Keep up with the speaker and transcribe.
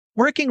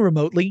Working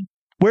remotely,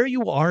 where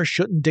you are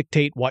shouldn't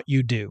dictate what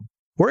you do.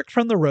 Work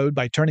from the road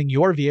by turning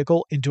your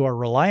vehicle into a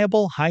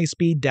reliable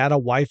high-speed data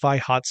Wi-Fi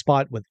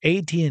hotspot with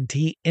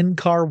AT&T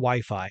in-car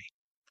Wi-Fi.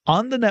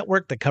 On the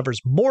network that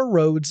covers more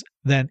roads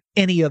than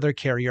any other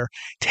carrier,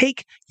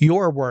 take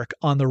your work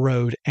on the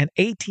road and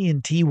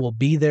AT&T will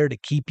be there to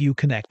keep you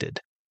connected.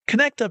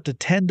 Connect up to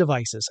 10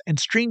 devices and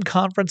stream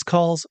conference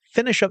calls,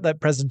 finish up that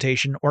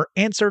presentation, or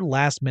answer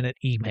last-minute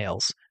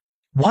emails.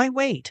 Why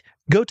wait?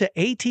 Go to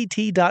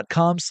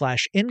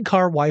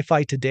att.com/in-car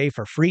Wi-Fi today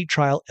for free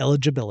trial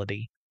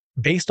eligibility.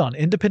 Based on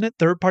independent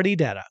third-party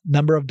data,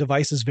 number of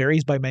devices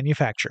varies by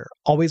manufacturer.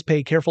 Always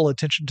pay careful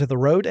attention to the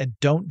road and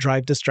don't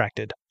drive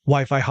distracted.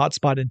 Wi-Fi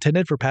hotspot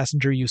intended for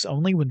passenger use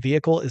only when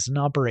vehicle is in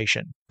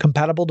operation.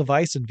 Compatible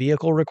device and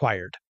vehicle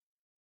required.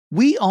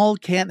 We all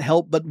can't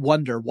help but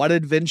wonder what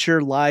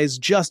adventure lies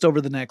just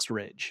over the next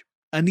ridge.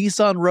 A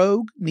Nissan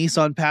Rogue,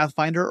 Nissan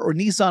Pathfinder, or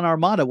Nissan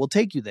Armada will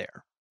take you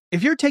there.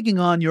 If you're taking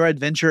on your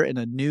adventure in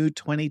a new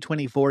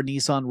 2024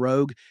 Nissan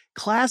Rogue,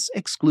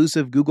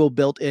 class-exclusive Google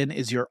built-in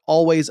is your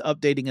always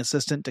updating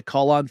assistant to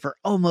call on for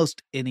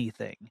almost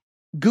anything.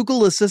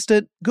 Google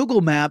Assistant,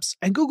 Google Maps,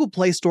 and Google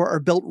Play Store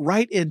are built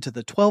right into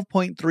the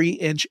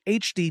 12.3-inch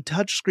HD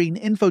touchscreen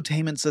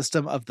infotainment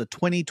system of the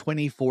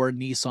 2024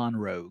 Nissan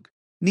Rogue.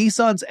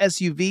 Nissan's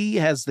SUV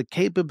has the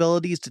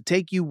capabilities to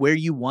take you where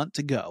you want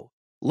to go.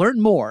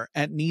 Learn more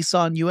at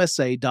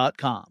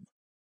nissanusa.com.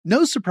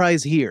 No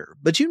surprise here,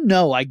 but you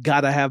know I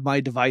gotta have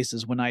my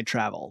devices when I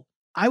travel.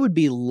 I would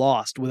be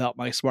lost without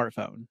my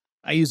smartphone.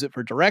 I use it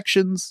for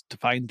directions, to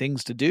find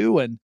things to do,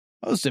 and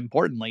most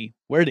importantly,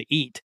 where to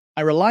eat.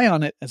 I rely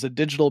on it as a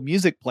digital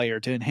music player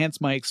to enhance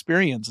my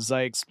experience as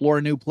I explore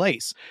a new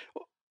place.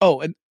 Oh,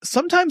 and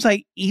sometimes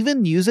I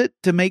even use it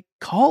to make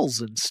calls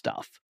and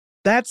stuff.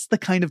 That's the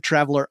kind of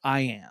traveler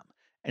I am.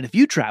 And if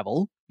you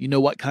travel, you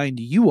know what kind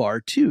you are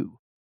too.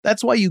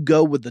 That's why you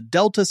go with the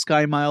Delta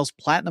SkyMiles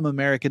Platinum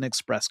American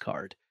Express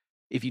card.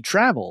 If you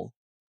travel,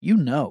 you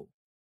know.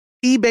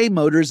 eBay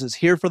Motors is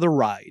here for the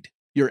ride.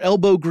 Your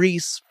elbow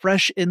grease,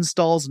 fresh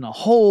installs, and a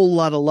whole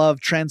lot of love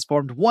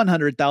transformed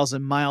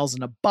 100,000 miles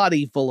and a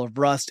body full of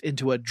rust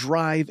into a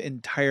drive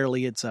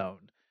entirely its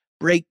own.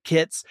 Brake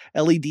kits,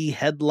 LED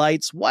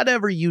headlights,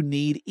 whatever you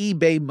need,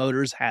 eBay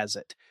Motors has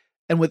it.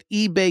 And with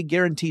eBay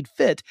Guaranteed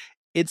Fit,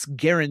 it's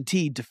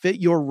guaranteed to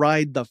fit your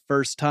ride the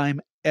first time,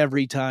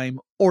 every time,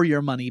 or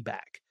your money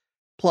back.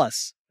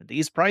 Plus, at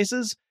these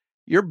prices,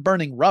 you're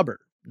burning rubber,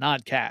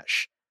 not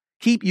cash.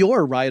 Keep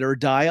your ride or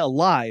die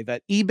alive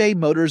at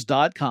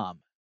ebaymotors.com.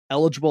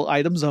 Eligible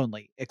items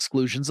only.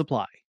 Exclusions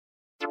apply.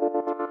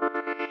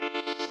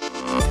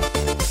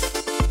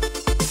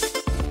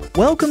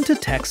 Welcome to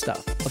Tech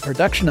Stuff, a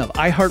production of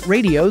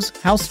iHeartRadio's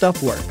How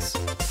Stuff Works.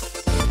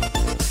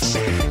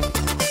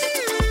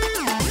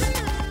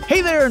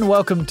 Hey there and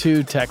welcome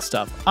to Tech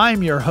Stuff.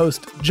 I'm your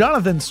host,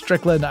 Jonathan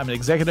Strickland. I'm an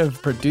executive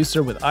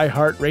producer with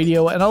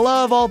iHeartRadio and I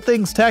love all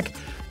things tech.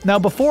 Now,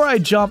 before I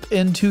jump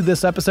into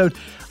this episode,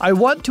 I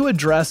want to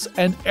address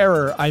an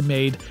error I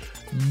made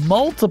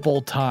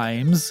multiple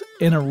times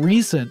in a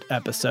recent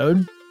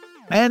episode,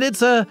 and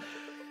it's a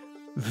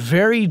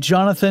very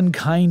Jonathan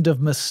kind of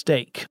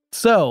mistake.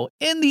 So,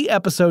 in the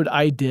episode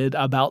I did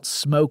about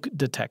smoke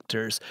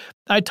detectors,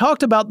 I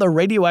talked about the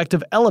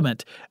radioactive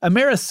element,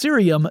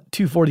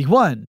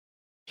 Americerium-241.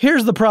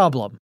 Here's the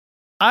problem.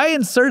 I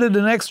inserted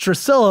an extra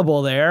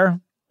syllable there,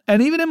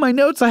 and even in my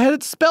notes I had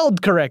it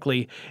spelled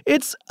correctly.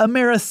 It's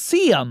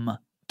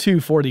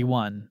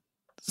Americium-241.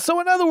 So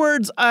in other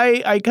words,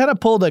 I kind of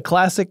pulled a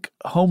classic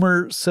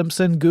Homer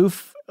Simpson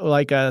goof,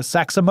 like a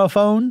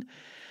saxophone,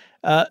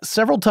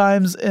 several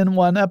times in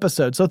one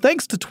episode. So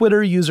thanks to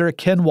Twitter user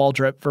Ken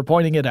Waldrop for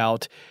pointing it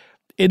out.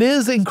 It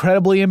is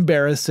incredibly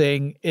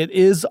embarrassing. It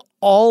is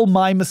all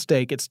my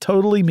mistake. It's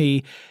totally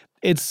me.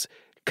 It's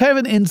kind of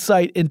an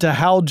insight into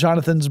how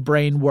Jonathan's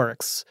brain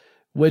works,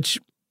 which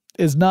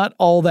is not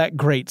all that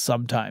great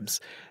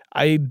sometimes.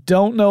 I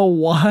don't know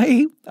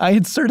why I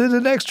inserted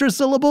an extra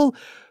syllable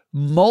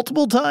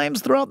multiple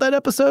times throughout that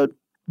episode,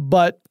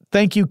 but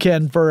thank you,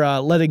 Ken, for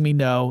letting me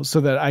know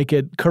so that I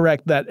could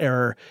correct that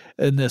error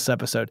in this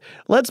episode.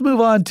 Let's move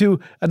on to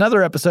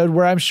another episode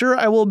where I'm sure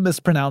I will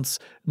mispronounce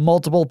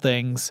multiple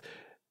things,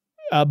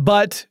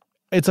 but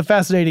it's a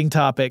fascinating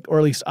topic, or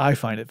at least I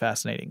find it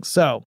fascinating.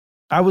 So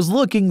I was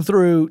looking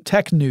through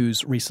tech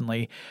news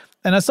recently,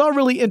 and I saw a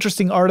really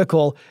interesting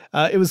article.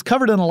 It was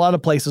covered in a lot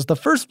of places. The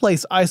first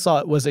place I saw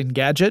it was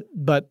Engadget,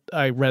 but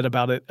I read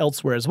about it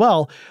elsewhere as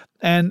well.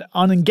 And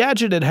on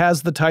Engadget, it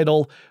has the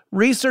title,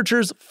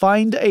 Researchers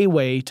Find a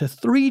Way to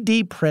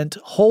 3D Print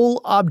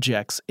Whole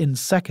Objects in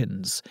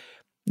Seconds.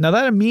 Now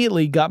that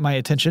immediately got my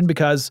attention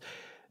because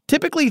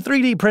typically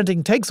 3D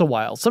printing takes a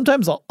while,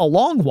 sometimes a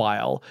long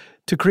while,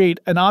 to create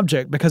an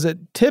object because it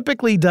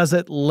typically does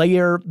it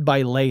layer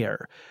by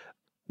layer.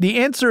 The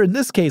answer in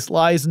this case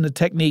lies in a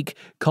technique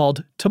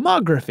called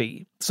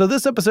tomography. So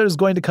this episode is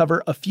going to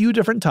cover a few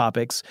different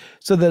topics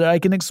so that I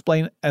can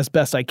explain as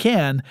best I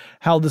can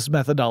how this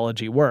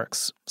methodology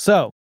works.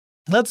 So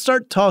Let's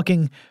start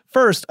talking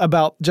first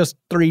about just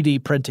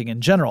 3D printing in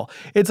general.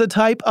 It's a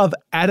type of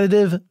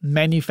additive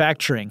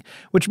manufacturing,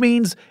 which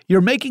means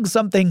you're making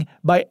something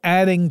by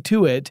adding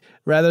to it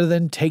rather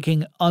than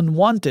taking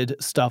unwanted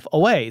stuff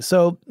away.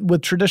 So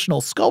with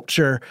traditional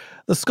sculpture,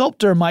 the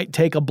sculptor might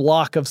take a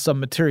block of some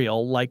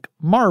material like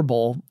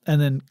marble and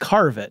then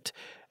carve it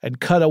and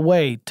cut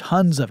away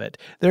tons of it.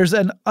 There's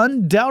an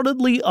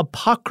undoubtedly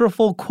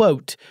apocryphal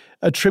quote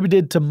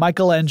attributed to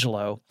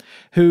Michelangelo,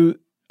 who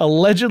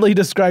allegedly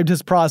described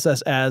his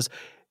process as,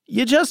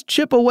 "You just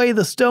chip away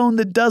the stone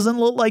that doesn't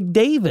look like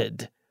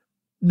David."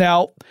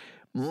 Now,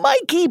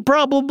 Mikey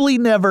probably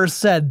never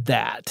said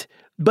that,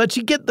 but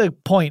you get the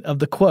point of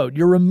the quote.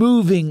 You're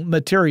removing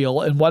material,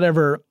 and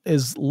whatever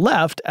is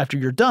left after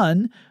you're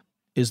done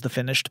is the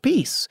finished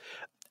piece.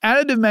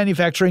 Additive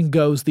manufacturing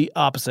goes the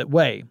opposite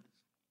way.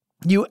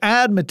 You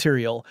add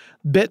material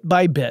bit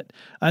by bit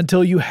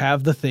until you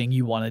have the thing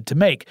you wanted to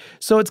make.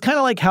 So it's kind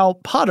of like how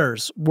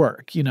potters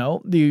work,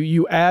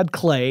 You add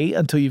clay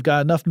until you've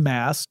got enough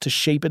mass to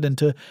shape it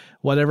into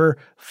whatever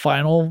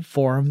final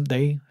form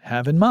they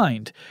have in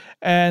mind.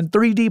 And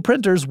 3D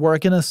printers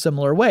work in a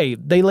similar way.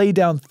 They lay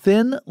down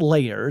thin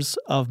layers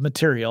of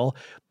material,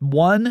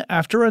 one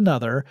after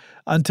another,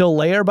 until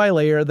layer by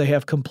layer they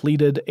have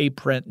completed a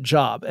print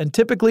job. And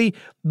typically,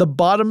 the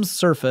bottom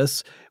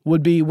surface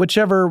would be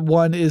whichever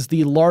one is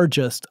the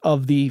largest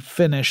of the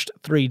finished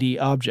 3D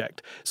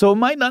object. So it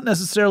might not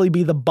necessarily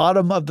be the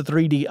bottom of the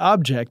 3D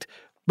object,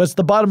 but it's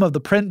the bottom of the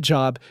print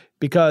job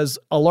because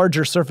a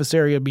larger surface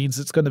area means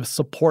it's going to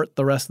support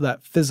the rest of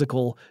that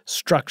physical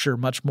structure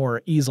much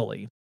more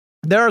easily.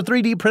 There are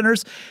 3D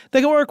printers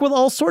that can work with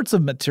all sorts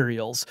of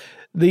materials.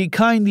 The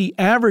kind the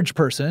average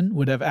person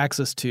would have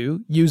access to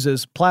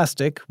uses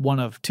plastic, one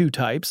of two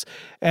types,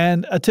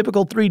 and a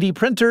typical 3D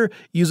printer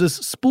uses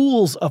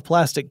spools of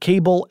plastic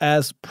cable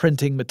as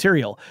printing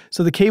material.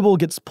 So the cable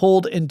gets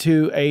pulled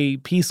into a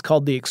piece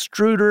called the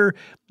extruder,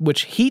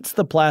 which heats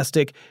the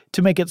plastic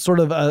to make it sort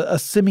of a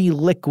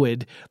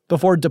semi-liquid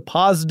before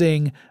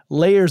depositing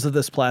layers of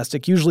this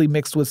plastic, usually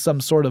mixed with some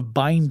sort of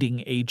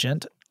binding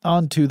agent,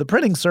 onto the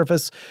printing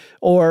surface,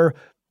 or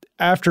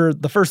after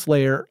the first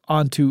layer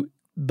onto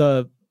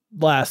the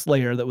last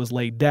layer that was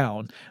laid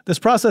down. This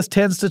process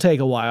tends to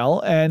take a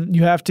while, and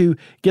you have to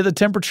get the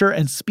temperature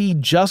and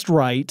speed just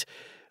right,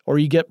 or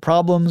you get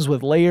problems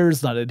with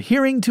layers not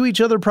adhering to each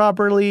other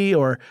properly,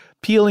 or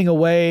peeling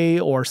away,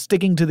 or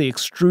sticking to the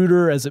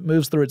extruder as it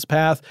moves through its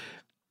path.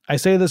 I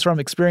say this from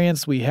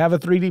experience. We have a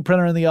 3D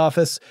printer in the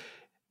office.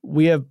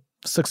 We have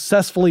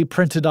successfully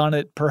printed on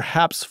it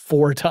perhaps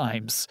 4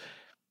 times.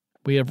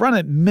 We have run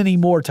it many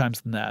more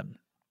times than that.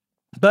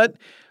 But,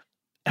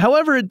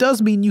 however, it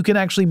does mean you can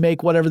actually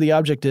make whatever the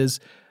object is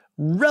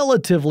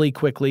relatively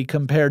quickly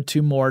compared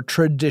to more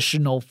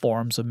traditional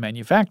forms of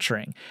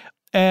manufacturing.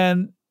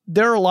 And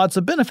there are lots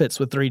of benefits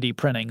with 3D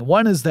printing.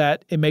 One is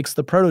that it makes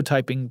the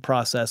prototyping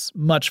process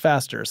much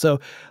faster. So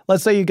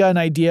let's say you got an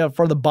idea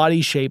for the body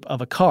shape of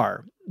a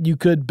car. You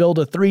could build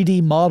a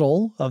 3D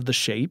model of the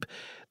shape.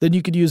 Then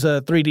you could use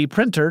a 3D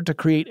printer to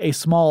create a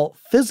small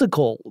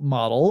physical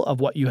model of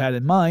what you had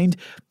in mind,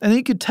 and then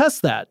you could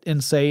test that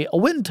in, say, a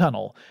wind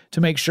tunnel to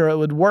make sure it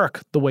would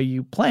work the way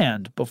you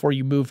planned before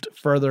you moved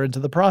further into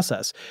the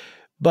process.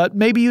 But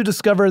maybe you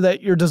discover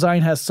that your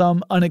design has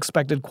some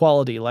unexpected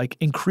quality, like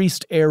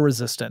increased air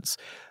resistance.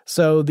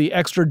 So the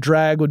extra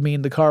drag would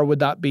mean the car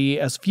would not be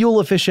as fuel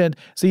efficient,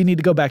 so you need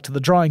to go back to the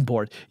drawing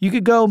board. You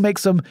could go make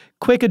some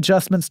quick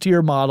adjustments to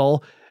your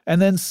model, and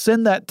then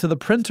send that to the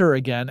printer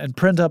again and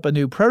print up a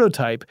new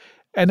prototype,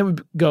 and it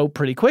would go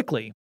pretty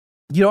quickly.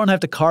 You don't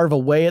have to carve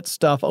away at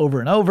stuff over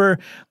and over.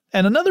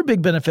 And another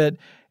big benefit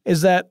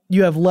is that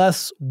you have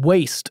less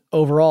waste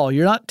overall.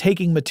 You're not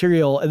taking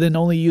material and then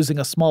only using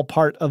a small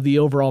part of the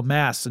overall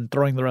mass and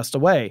throwing the rest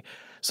away.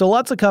 So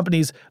lots of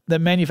companies that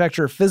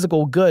manufacture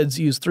physical goods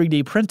use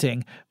 3D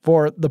printing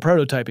for the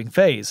prototyping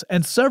phase,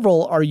 and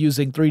several are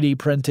using 3D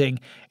printing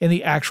in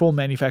the actual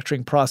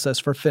manufacturing process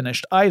for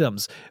finished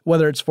items,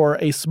 whether it's for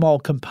a small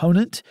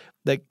component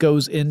that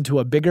goes into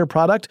a bigger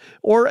product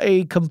or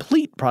a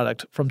complete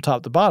product from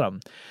top to bottom.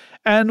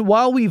 And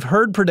while we've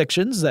heard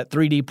predictions that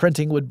 3D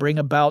printing would bring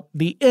about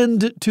the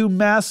end to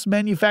mass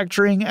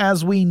manufacturing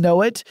as we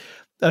know it,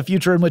 a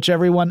future in which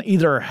everyone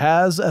either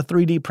has a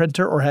 3D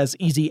printer or has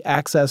easy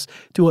access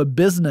to a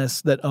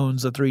business that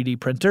owns a 3D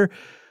printer,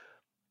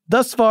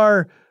 thus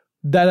far,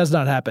 that has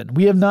not happened.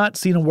 We have not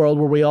seen a world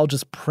where we all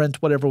just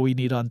print whatever we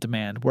need on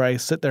demand, where I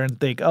sit there and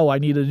think, oh, I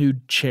need a new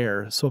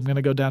chair, so I'm going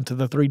to go down to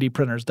the 3D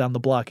printers down the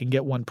block and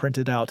get one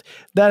printed out.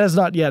 That has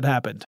not yet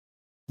happened.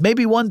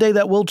 Maybe one day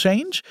that will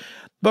change,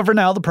 but for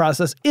now the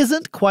process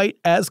isn't quite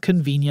as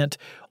convenient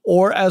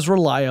or as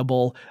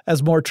reliable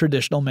as more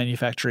traditional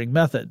manufacturing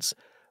methods.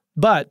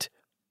 But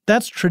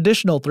that's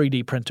traditional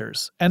 3D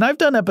printers, and I've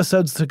done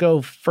episodes to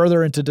go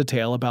further into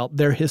detail about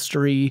their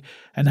history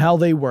and how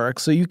they work,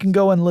 so you can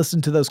go and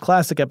listen to those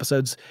classic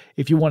episodes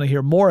if you want to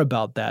hear more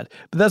about that.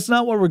 But that's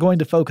not what we're going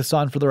to focus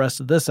on for the rest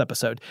of this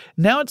episode.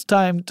 Now it's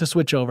time to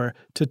switch over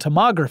to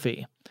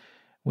tomography,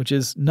 which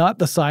is not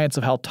the science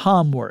of how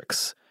Tom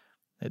works.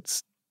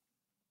 It's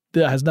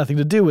that has nothing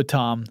to do with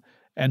Tom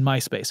and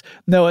MySpace.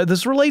 No,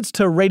 this relates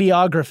to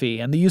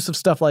radiography and the use of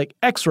stuff like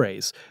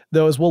X-rays,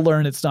 though as we'll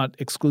learn, it's not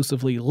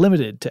exclusively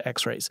limited to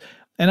X-rays.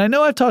 And I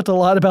know I've talked a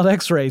lot about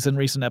X-rays in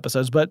recent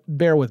episodes, but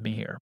bear with me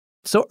here.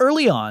 So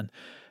early on,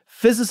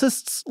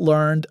 physicists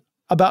learned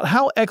about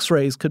how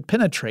X-rays could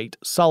penetrate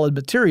solid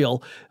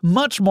material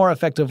much more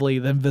effectively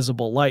than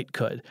visible light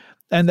could,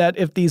 and that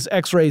if these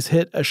X-rays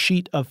hit a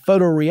sheet of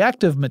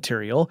photoreactive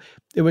material,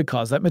 it would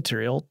cause that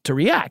material to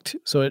react.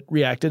 So it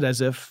reacted as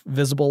if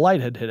visible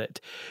light had hit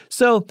it.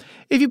 So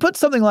if you put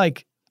something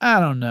like, I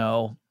don't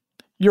know,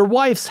 your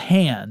wife's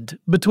hand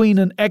between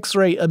an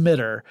X-ray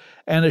emitter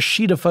and a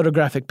sheet of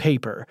photographic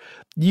paper,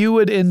 you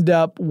would end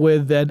up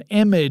with an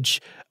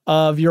image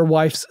of your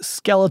wife's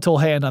skeletal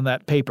hand on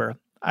that paper.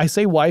 I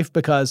say wife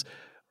because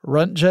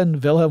Wilhelm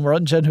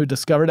Röntgen, who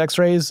discovered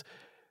X-rays,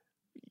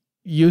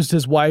 used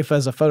his wife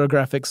as a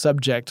photographic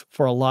subject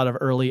for a lot of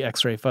early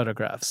X-ray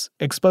photographs,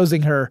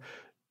 exposing her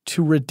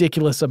to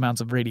ridiculous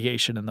amounts of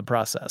radiation in the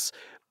process.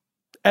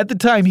 At the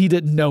time, he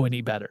didn't know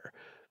any better,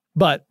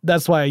 but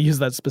that's why I use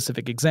that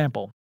specific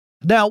example.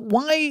 Now,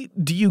 why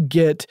do you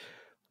get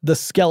the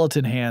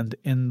skeleton hand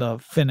in the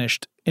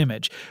finished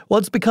image? Well,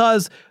 it's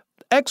because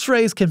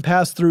X-rays can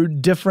pass through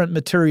different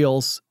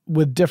materials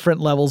with different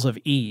levels of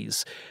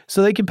ease.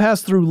 So they can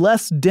pass through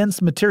less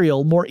dense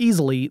material more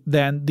easily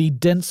than the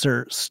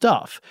denser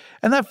stuff.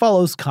 And that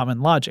follows common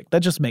logic.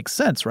 That just makes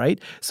sense,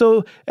 right?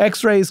 So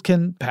X-rays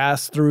can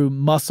pass through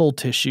muscle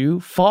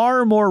tissue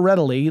far more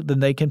readily than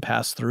they can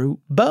pass through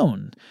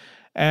bone.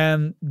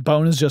 And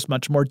bone is just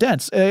much more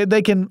dense.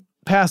 They can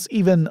pass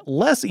even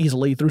less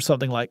easily through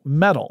something like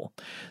metal.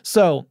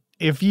 So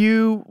if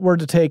you were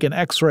to take an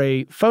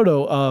X-ray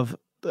photo of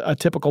a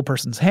typical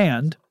person's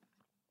hand,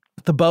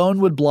 the bone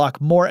would block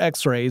more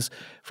X-rays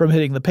from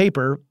hitting the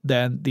paper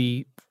than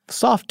the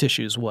soft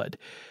tissues would.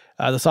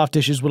 The soft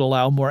tissues would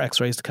allow more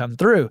X-rays to come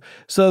through.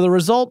 So the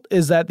result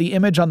is that the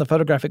image on the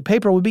photographic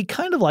paper would be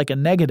kind of like a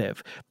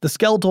negative. The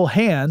skeletal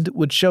hand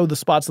would show the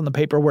spots on the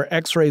paper where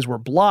X-rays were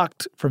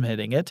blocked from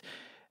hitting it,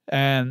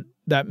 and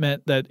that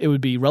meant that it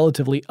would be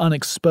relatively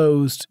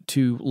unexposed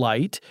to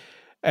light,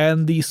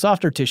 and the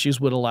softer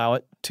tissues would allow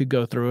it to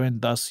go through,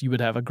 and thus you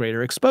would have a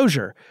greater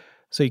exposure.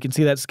 So you can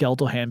see that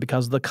skeletal hand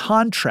because of the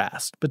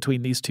contrast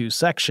between these two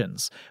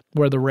sections,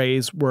 where the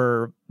rays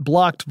were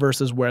blocked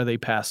versus where they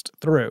passed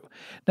through.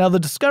 Now, the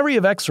discovery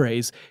of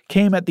X-rays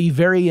came at the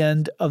very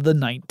end of the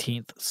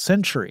 19th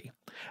century.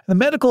 The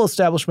medical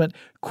establishment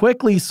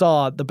quickly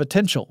saw the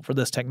potential for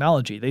this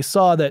technology. They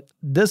saw that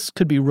this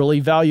could be really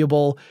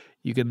valuable.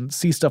 You can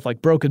see stuff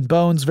like broken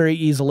bones very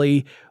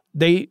easily.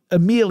 They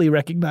immediately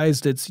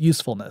recognized its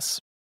usefulness.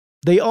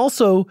 They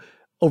also,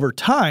 over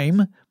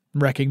time,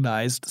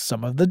 recognized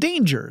some of the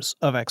dangers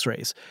of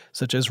X-rays,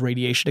 such as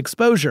radiation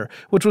exposure,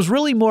 which was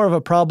really more of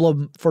a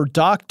problem for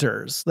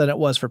doctors than it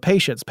was for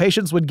patients.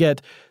 Patients would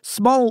get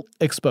small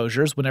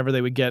exposures whenever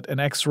they would get an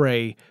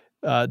X-ray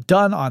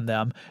done on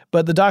them,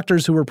 but the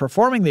doctors who were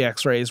performing the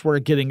X-rays were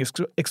getting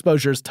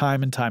exposures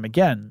time and time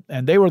again,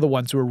 and they were the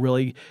ones who were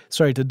really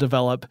starting to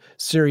develop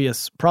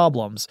serious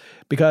problems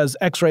because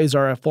X-rays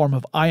are a form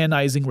of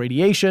ionizing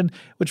radiation,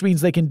 which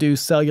means they can do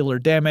cellular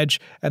damage,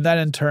 and that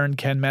in turn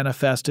can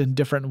manifest in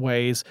different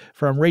ways,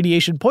 from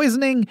radiation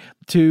poisoning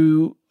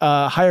to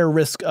higher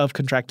risk of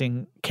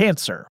contracting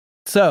cancer.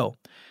 So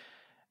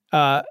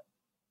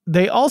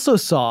they also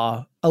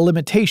saw a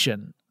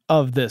limitation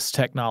of this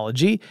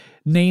technology,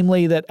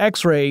 namely that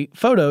X-ray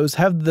photos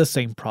have the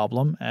same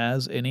problem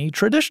as any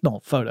traditional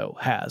photo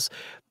has.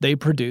 They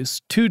produce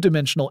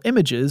two-dimensional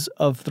images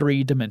of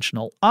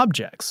three-dimensional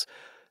objects.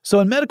 So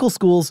in medical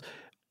schools,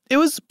 it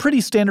was pretty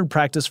standard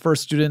practice for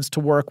students to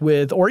work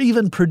with or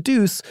even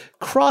produce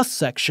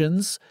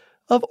cross-sections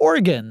of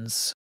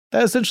organs.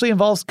 That essentially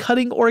involves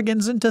cutting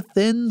organs into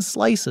thin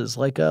slices,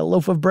 like a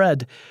loaf of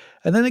bread,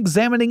 and then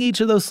examining each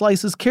of those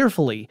slices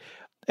carefully.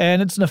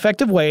 And it's an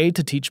effective way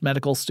to teach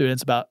medical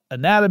students about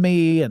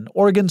anatomy and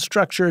organ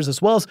structures,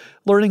 as well as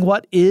learning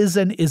what is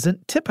and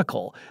isn't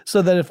typical,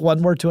 so that if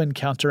one were to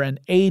encounter an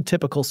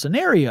atypical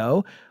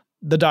scenario,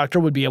 the doctor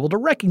would be able to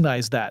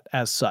recognize that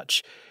as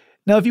such.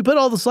 Now, if you put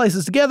all the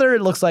slices together,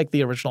 it looks like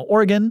the original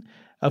organ.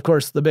 Of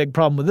course, the big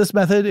problem with this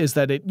method is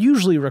that it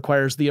usually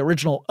requires the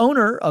original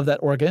owner of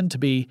that organ to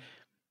be,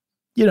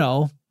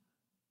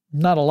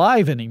 not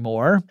alive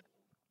anymore,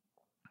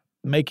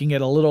 making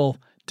it a little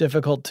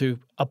difficult to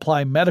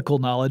apply medical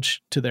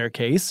knowledge to their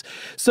case.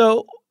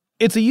 So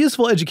it's a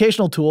useful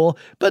educational tool,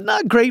 but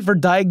not great for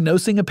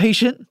diagnosing a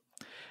patient,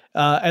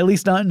 at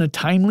least not in a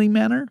timely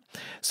manner.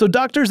 So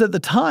doctors at the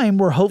time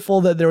were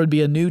hopeful that there would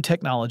be a new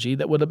technology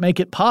that would make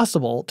it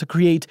possible to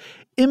create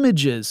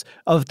images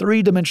of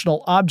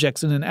three-dimensional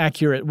objects in an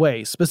accurate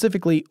way,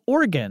 specifically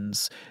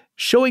organs,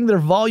 showing their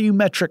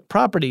volumetric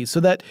properties so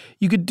that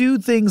you could do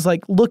things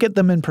like look at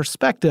them in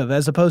perspective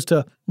as opposed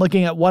to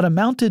looking at what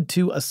amounted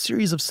to a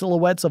series of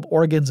silhouettes of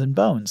organs and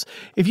bones.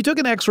 If you took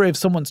an X-ray of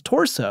someone's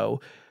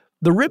torso,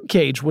 the rib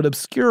cage would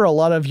obscure a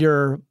lot of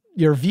your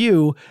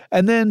view,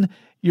 and then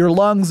your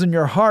lungs and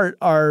your heart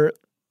are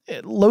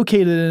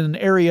located in an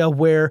area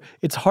where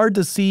it's hard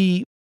to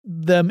see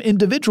them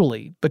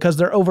individually because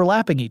they're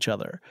overlapping each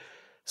other.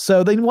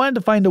 So they wanted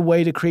to find a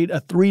way to create a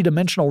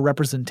three-dimensional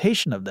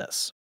representation of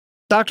this.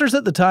 Doctors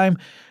at the time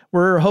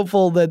were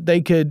hopeful that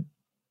they could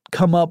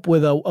come up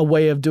with a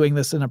way of doing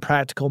this in a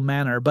practical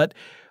manner, but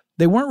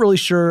they weren't really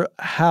sure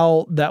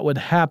how that would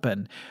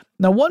happen.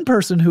 Now, one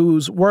person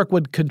whose work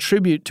would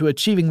contribute to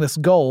achieving this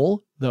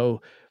goal,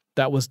 though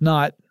that was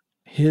not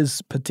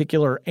his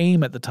particular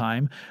aim at the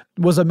time,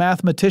 was a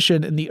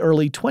mathematician in the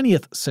early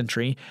 20th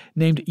century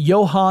named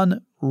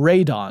Johann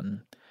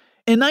Radon.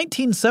 In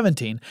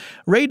 1917,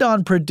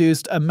 Radon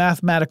produced a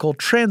mathematical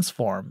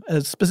transform,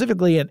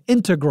 specifically an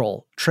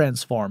integral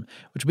transform,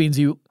 which means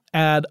you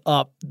add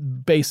up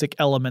basic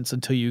elements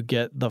until you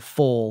get the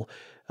full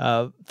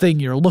thing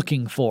you're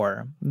looking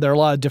for. There are a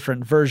lot of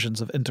different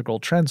versions of integral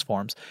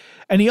transforms.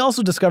 And he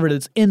also discovered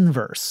its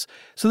inverse.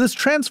 So this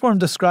transform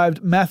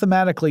described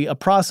mathematically a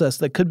process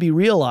that could be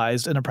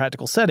realized in a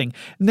practical setting,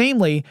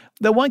 namely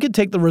that one could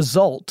take the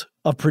result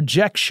of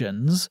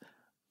projections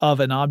of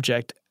an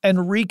object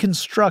and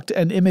reconstruct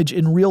an image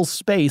in real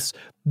space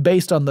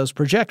based on those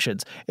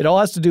projections. It all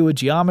has to do with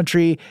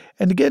geometry,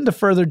 and to get into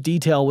further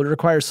detail would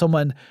require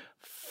someone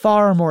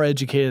far more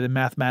educated in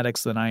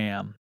mathematics than I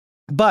am.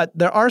 But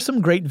there are some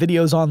great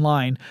videos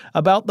online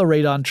about the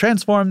Radon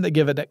transform that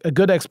give it a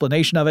good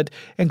explanation of it,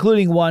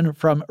 including one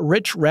from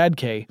Rich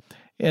Radke.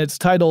 It's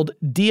titled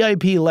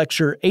DIP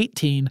Lecture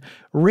 18,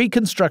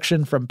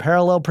 Reconstruction from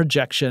Parallel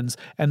Projections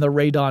and the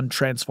Radon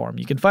Transform.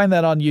 You can find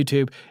that on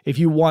YouTube if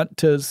you want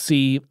to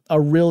see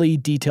a really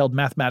detailed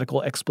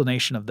mathematical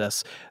explanation of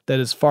this that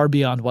is far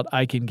beyond what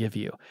I can give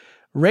you.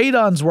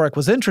 Radon's work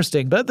was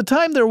interesting, but at the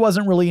time there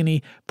wasn't really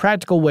any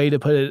practical way to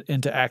put it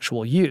into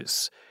actual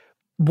use.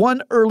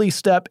 One early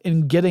step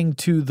in getting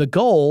to the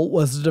goal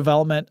was the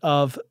development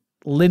of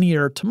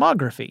linear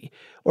tomography,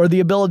 or the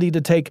ability to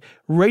take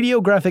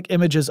radiographic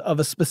images of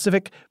a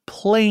specific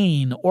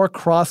plane or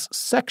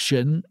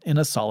cross-section in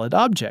a solid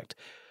object,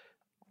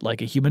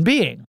 like a human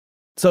being.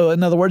 So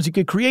in other words, you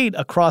could create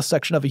a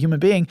cross-section of a human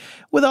being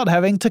without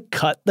having to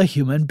cut the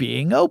human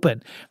being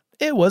open.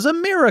 It was a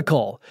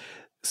miracle.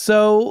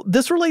 So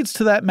this relates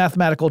to that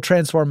mathematical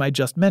transform I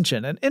just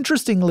mentioned. And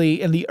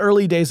interestingly, in the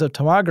early days of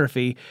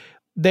tomography,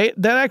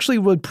 that actually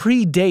would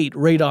predate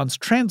Radon's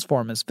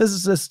transform, as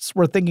physicists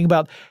were thinking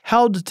about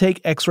how to take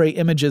X-ray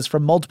images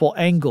from multiple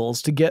angles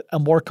to get a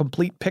more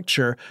complete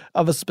picture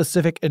of a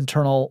specific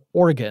internal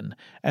organ,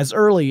 as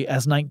early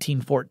as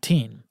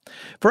 1914.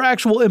 For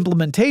actual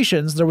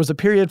implementations, there was a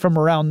period from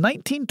around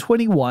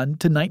 1921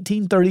 to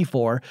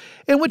 1934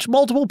 in which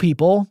multiple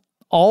people,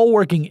 all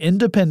working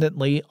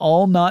independently,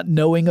 all not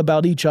knowing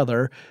about each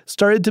other,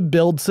 started to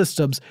build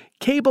systems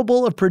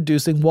capable of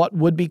producing what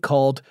would be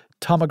called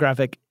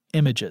tomographic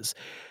images.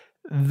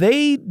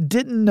 They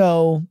didn't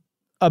know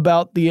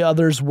about the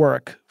other's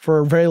work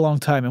for a very long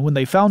time, and when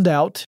they found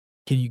out,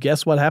 can you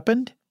guess what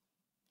happened?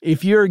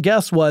 If your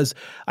guess was,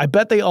 I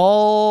bet they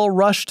all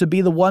rushed to be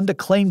the one to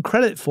claim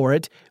credit for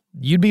it,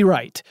 you'd be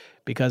right,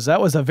 because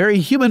that was a very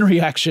human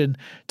reaction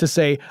to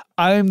say,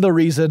 I'm the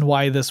reason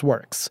why this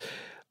works.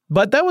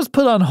 But that was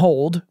put on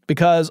hold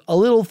because a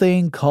little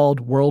thing called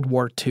World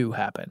War II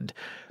happened.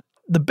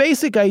 The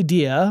basic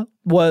idea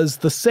was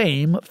the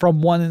same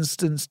from one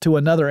instance to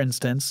another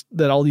instance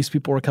that all these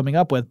people were coming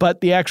up with,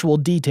 but the actual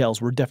details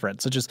were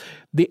different, such as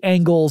the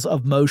angles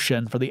of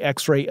motion for the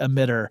X-ray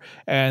emitter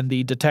and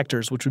the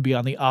detectors, which would be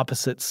on the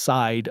opposite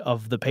side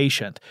of the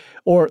patient,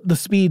 or the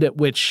speed at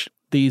which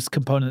these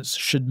components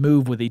should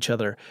move with each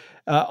other.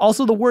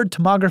 Also, the word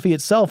tomography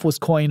itself was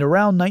coined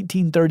around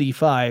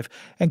 1935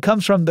 and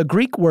comes from the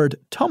Greek word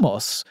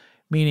tomos,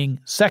 meaning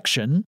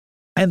section,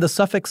 and the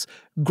suffix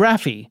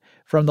graphi,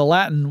 from the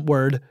Latin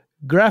word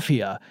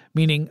graphia,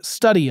 meaning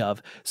study of.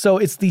 So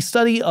it's the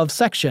study of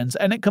sections,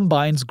 and it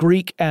combines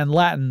Greek and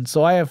Latin.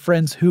 So I have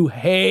friends who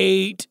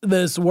hate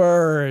this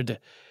word.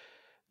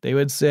 They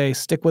would say,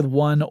 stick with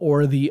one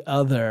or the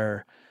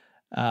other.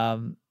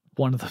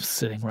 One of them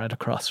sitting right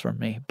across from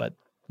me, but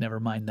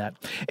never mind that.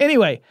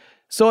 Anyway,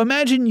 so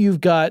imagine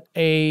you've got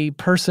a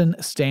person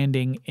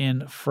standing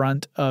in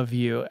front of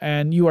you,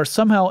 and you are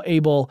somehow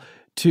able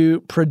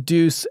to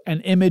produce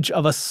an image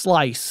of a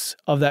slice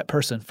of that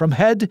person from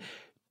head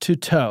to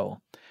toe,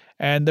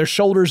 and their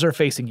shoulders are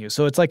facing you.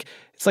 So it's like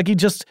you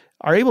just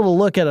are able to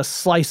look at a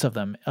slice of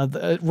them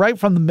right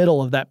from the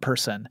middle of that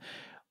person.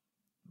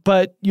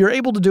 But you're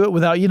able to do it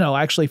without,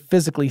 actually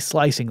physically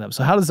slicing them.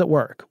 So how does it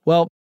work?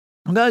 Well,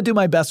 I'm going to do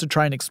my best to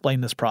try and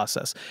explain this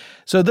process.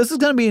 So this is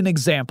going to be an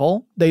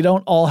example. They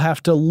don't all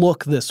have to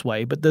look this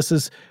way, but this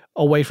is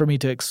a way for me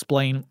to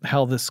explain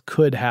how this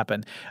could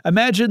happen.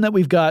 Imagine that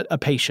we've got a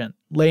patient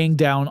laying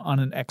down on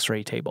an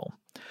X-ray table.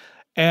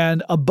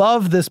 And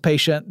above this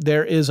patient,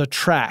 there is a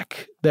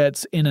track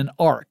that's in an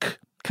arc,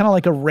 kind of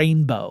like a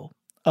rainbow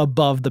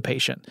above the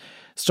patient,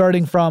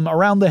 starting from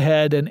around the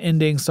head and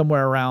ending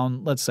somewhere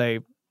around, let's say,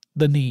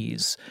 the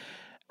knees.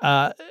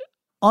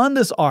 On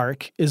this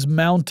arc is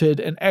mounted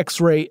an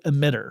X-ray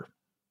emitter.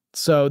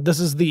 So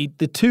this is the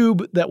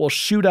tube that will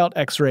shoot out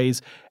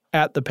X-rays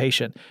at the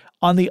patient.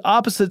 On the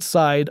opposite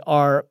side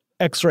are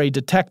X-ray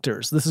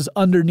detectors. This is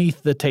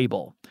underneath the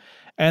table,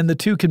 and the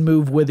two can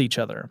move with each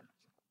other.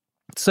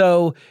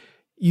 So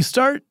you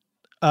start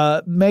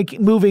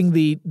moving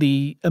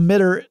the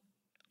emitter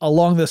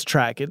along this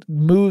track. It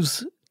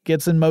moves,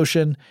 gets in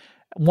motion.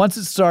 Once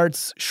it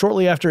starts,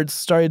 shortly after it's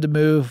started to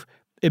move,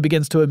 it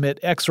begins to emit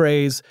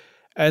X-rays,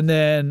 and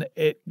then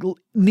it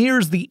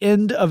nears the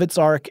end of its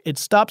arc. It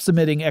stops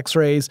emitting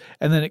X-rays,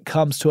 and then it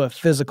comes to a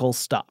physical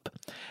stop.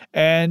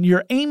 And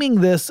you're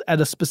aiming this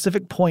at a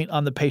specific point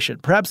on the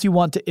patient. Perhaps you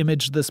want to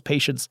image this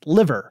patient's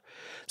liver.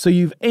 So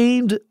you've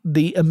aimed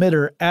the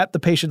emitter at the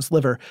patient's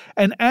liver,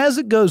 and as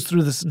it goes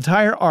through this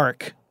entire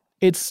arc,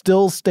 it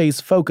still stays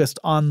focused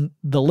on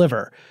the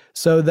liver.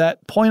 So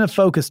that point of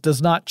focus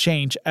does not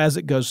change as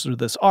it goes through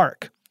this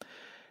arc.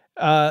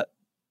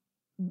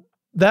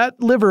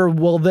 That liver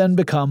will then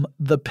become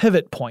the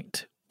pivot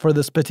point for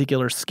this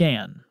particular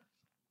scan.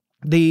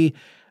 The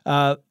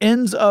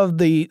ends of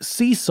the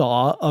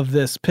seesaw of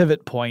this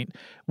pivot point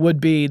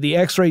would be the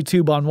X-ray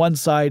tube on one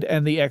side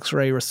and the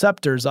X-ray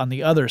receptors on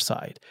the other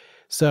side.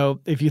 So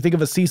if you think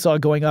of a seesaw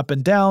going up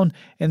and down,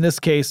 in this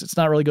case, it's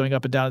not really going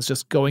up and down, it's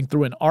just going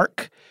through an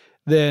arc.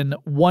 Then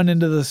one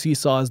end of the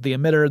seesaw is the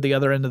emitter, the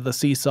other end of the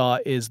seesaw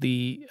is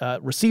the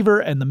receiver,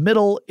 and the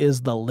middle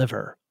is the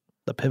liver,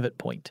 the pivot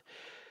point.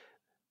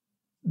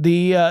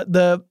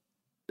 The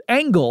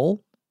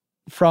angle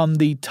from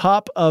the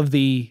top of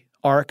the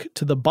arc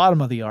to the bottom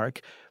of the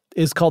arc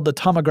is called the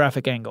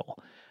tomographic angle.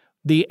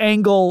 The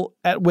angle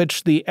at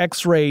which the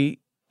X-ray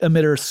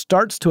emitter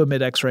starts to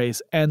emit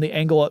X-rays and the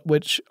angle at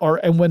which,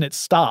 and when it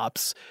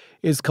stops,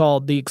 is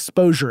called the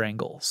exposure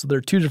angle. So there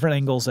are two different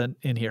angles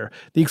in here.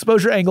 The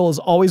exposure angle is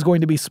always going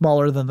to be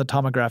smaller than the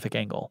tomographic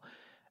angle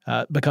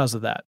because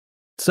of that.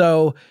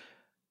 So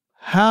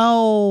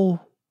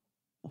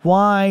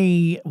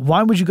why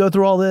would you go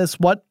through all this?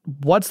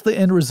 What's the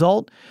end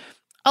result?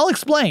 I'll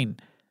explain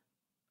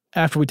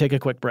after we take a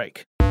quick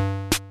break.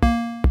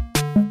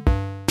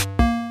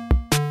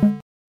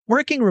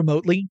 Working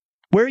remotely,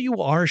 where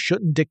you are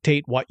shouldn't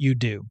dictate what you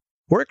do.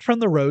 Work from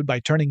the road by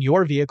turning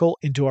your vehicle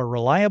into a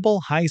reliable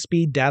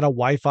high-speed data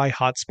Wi-Fi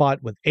hotspot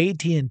with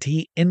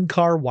AT&T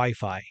in-car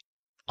Wi-Fi.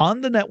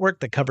 On the network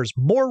that covers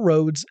more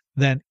roads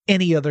than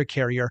any other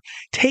carrier,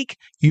 take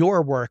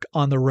your work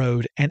on the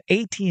road and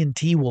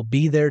AT&T will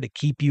be there to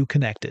keep you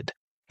connected.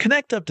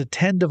 Connect up to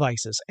 10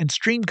 devices and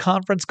stream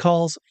conference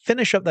calls,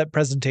 finish up that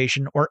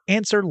presentation, or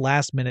answer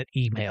last-minute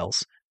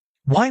emails.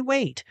 Why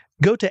wait?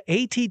 Go to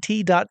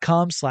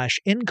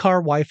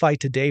att.com/in-car Wi-Fi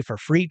today for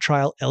free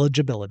trial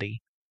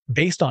eligibility.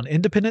 Based on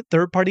independent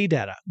third-party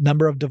data,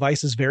 number of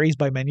devices varies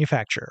by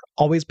manufacturer.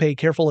 Always pay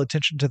careful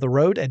attention to the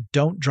road and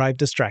don't drive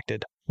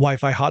distracted.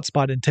 Wi-Fi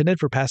hotspot intended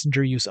for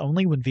passenger use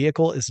only when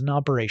vehicle is in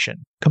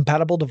operation.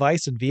 Compatible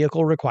device and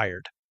vehicle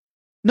required.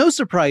 No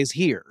surprise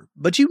here,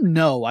 but you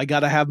know I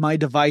gotta have my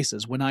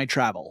devices when I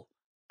travel.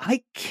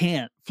 I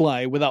can't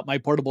fly without my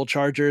portable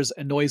chargers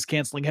and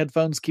noise-canceling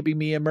headphones keeping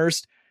me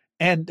immersed,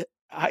 and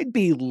I'd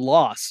be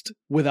lost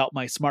without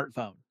my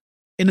smartphone.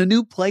 In a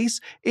new place,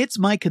 it's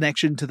my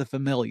connection to the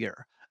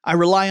familiar. I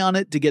rely on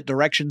it to get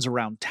directions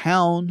around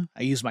town.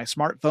 I use my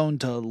smartphone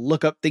to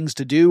look up things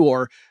to do,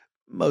 or,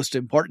 most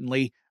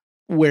importantly,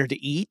 where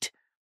to eat.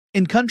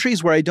 In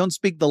countries where I don't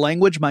speak the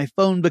language, my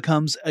phone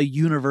becomes a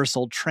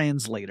universal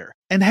translator.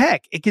 And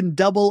heck, it can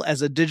double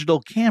as a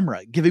digital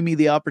camera, giving me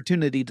the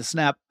opportunity to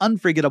snap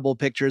unforgettable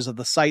pictures of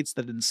the sights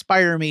that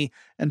inspire me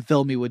and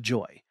fill me with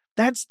joy.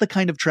 That's the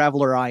kind of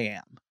traveler I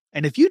am.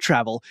 And if you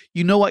travel,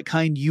 you know what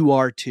kind you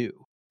are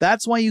too.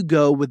 That's why you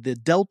go with the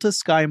Delta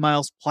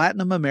SkyMiles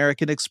Platinum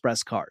American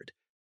Express card.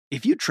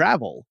 If you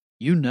travel,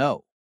 you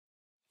know.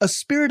 A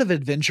spirit of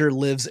adventure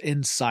lives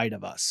inside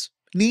of us.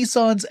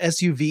 Nissan's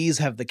SUVs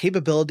have the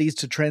capabilities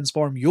to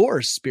transform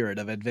your spirit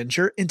of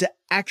adventure into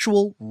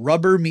actual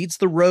rubber meets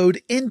the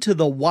road, into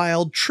the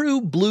wild,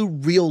 true blue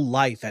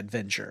real-life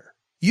adventure.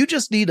 You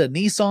just need a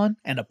Nissan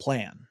and a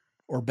plan.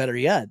 Or better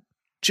yet,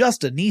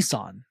 just a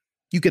Nissan.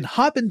 You can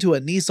hop into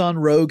a Nissan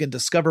Rogue and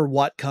discover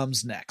what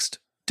comes next.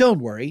 Don't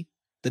worry,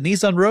 the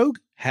Nissan Rogue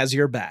has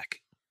your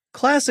back.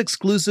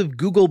 Class-exclusive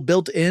Google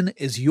built-in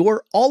is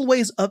your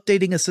always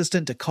updating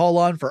assistant to call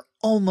on for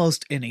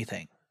almost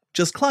anything.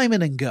 Just climb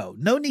in and go.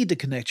 No need to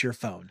connect your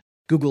phone.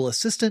 Google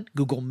Assistant,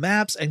 Google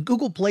Maps, and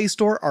Google Play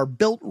Store are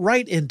built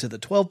right into the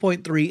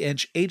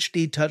 12.3-inch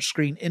HD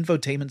touchscreen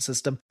infotainment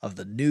system of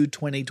the new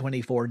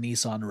 2024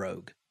 Nissan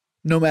Rogue.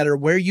 No matter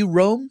where you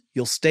roam,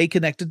 you'll stay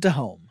connected to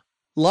home.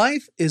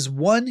 Life is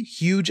one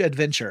huge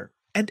adventure,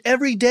 and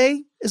every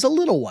day is a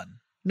little one.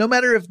 No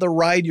matter if the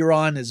ride you're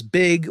on is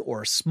big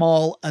or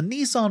small, a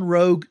Nissan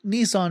Rogue,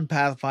 Nissan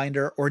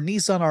Pathfinder, or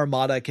Nissan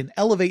Armada can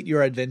elevate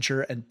your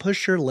adventure and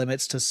push your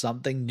limits to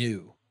something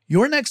new.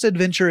 Your next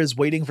adventure is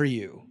waiting for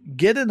you.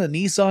 Get in a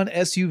Nissan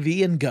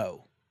SUV and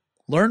go.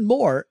 Learn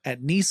more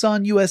at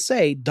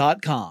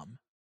nissanusa.com.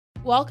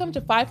 Welcome to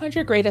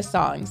 500 Greatest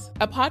Songs,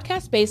 a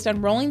podcast based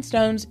on Rolling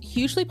Stone's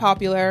hugely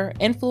popular,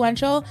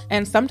 influential,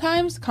 and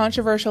sometimes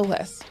controversial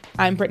list.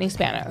 I'm Brittany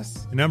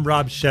Spanos. And I'm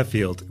Rob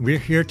Sheffield. We're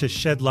here to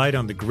shed light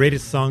on the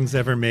greatest songs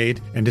ever made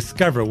and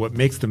discover what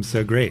makes them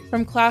so great.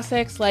 From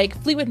classics like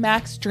Fleetwood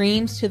Mac's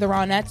Dreams to the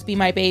Ronettes' Be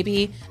My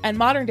Baby, and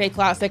modern-day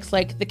classics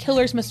like The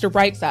Killers' Mr.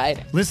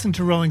 Brightside. Listen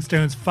to Rolling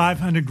Stone's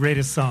 500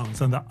 Greatest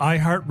Songs on the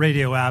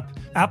iHeartRadio app,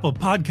 Apple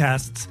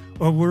Podcasts,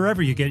 or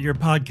wherever you get your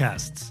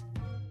podcasts.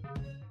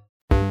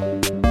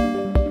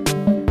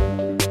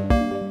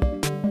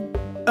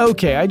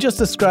 Okay, I just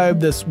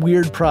described this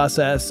weird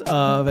process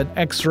of an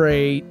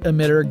X-ray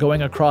emitter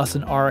going across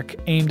an arc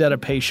aimed at a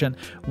patient.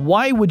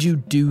 Why would you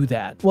do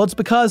that? Well, it's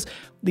because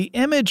the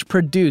image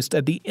produced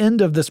at the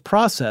end of this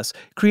process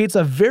creates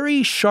a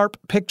very sharp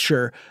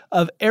picture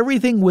of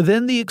everything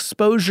within the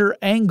exposure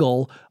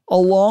angle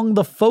along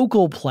the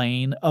focal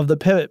plane of the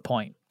pivot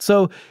point.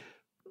 So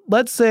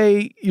let's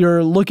say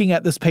you're looking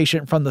at this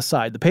patient from the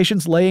side. The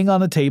patient's laying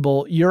on a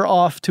table. You're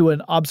off to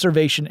an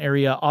observation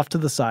area off to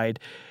the side.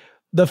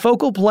 The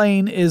focal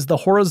plane is the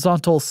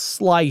horizontal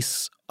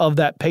slice of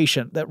that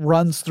patient that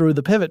runs through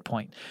the pivot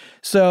point.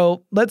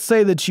 So let's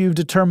say that you've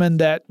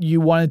determined that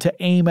you wanted to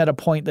aim at a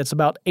point that's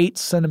about 8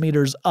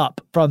 centimeters up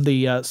from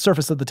the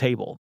surface of the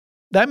table.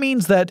 That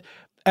means that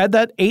at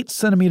that 8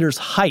 centimeters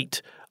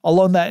height,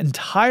 along that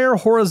entire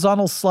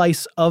horizontal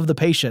slice of the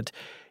patient,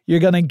 you're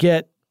going to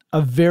get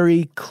a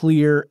very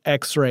clear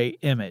X-ray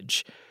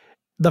image.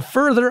 The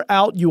further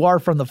out you are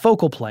from the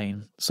focal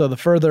plane, so the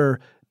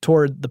further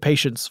toward the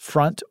patient's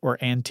front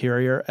or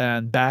anterior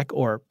and back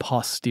or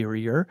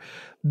posterior,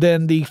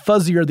 then the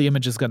fuzzier the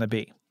image is going to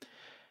be.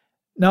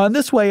 Now, in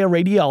this way, a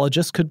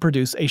radiologist could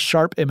produce a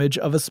sharp image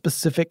of a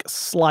specific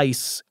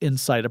slice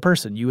inside a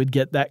person. You would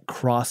get that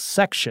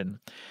cross-section.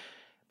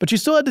 But you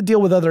still had to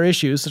deal with other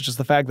issues, such as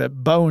the fact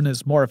that bone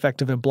is more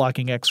effective in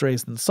blocking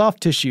X-rays than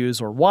soft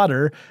tissues or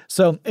water.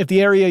 So if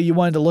the area you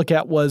wanted to look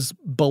at was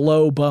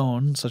below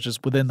bone, such as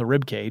within the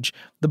rib cage,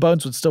 the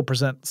bones would still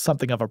present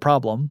something of a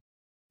problem.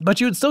 But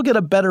you would still get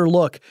a better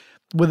look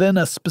within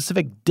a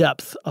specific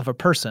depth of a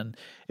person,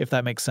 if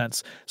that makes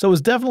sense. So it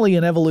was definitely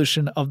an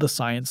evolution of the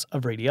science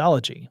of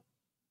radiology.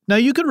 Now,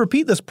 you could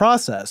repeat this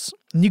process,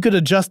 and you could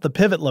adjust the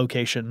pivot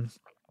location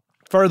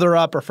further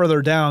up or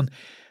further down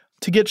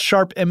to get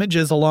sharp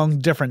images along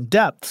different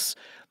depths.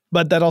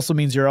 But that also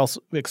means you're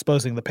also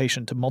exposing the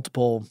patient to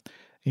multiple,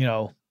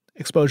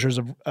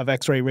 exposures of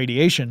X-ray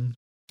radiation.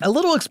 A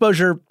little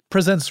exposure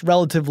presents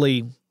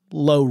relatively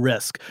low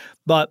risk,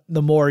 but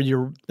the more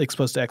you're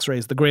exposed to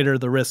X-rays, the greater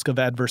the risk of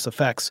adverse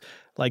effects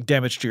like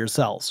damage to your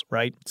cells,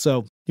 right?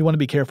 So you want to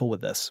be careful with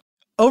this.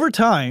 Over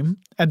time,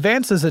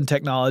 advances in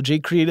technology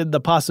created the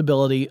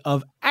possibility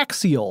of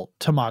axial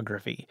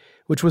tomography,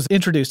 which was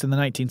introduced in the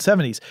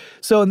 1970s.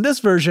 So in this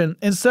version,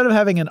 instead of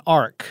having an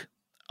arc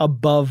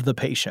above the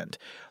patient,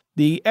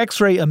 the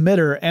X-ray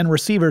emitter and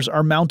receivers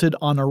are mounted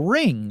on a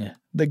ring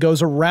that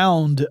goes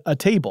around a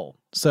table.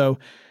 So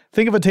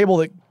think of a table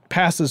that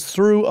passes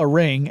through a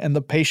ring and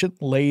the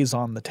patient lays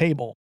on the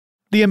table.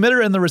 The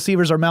emitter and the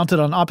receivers are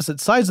mounted on opposite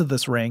sides of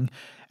this ring,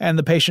 and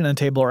the patient and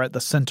table are at the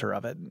center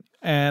of it.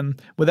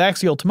 And with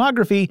axial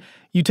tomography,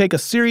 you take a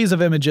series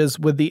of images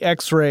with the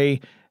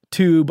X-ray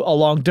tube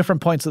along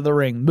different points of the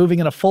ring, moving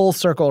in a full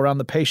circle around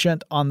the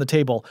patient on the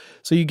table.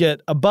 So you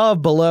get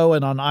above, below,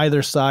 and on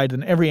either side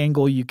in every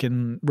angle you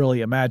can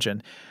really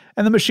imagine.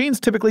 And the machines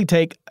typically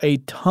take a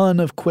ton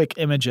of quick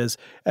images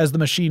as the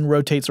machine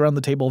rotates around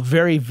the table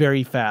very,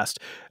 very fast.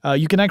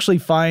 You can actually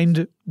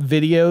find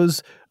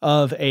videos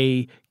of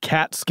a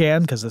CAT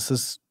scan, because this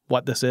is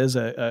what this is,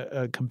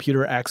 a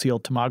computer axial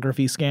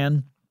tomography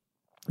scan.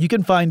 You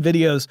can find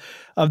videos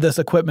of this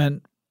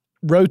equipment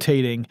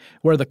rotating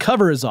where the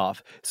cover is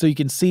off, so you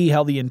can see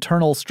how the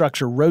internal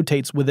structure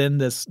rotates within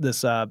this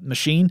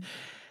machine.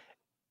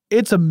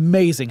 It's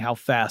amazing how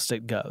fast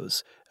it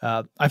goes.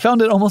 I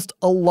found it almost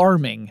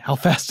alarming how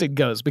fast it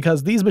goes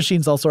because these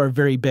machines also are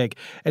very big,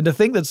 and to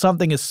think that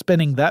something is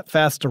spinning that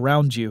fast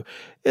around you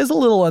is a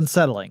little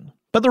unsettling.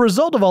 But the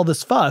result of all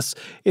this fuss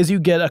is you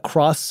get a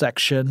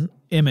cross-section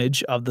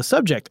image of the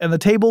subject, and the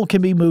table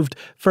can be moved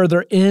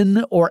further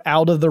in or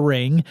out of the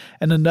ring,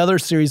 and another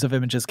series of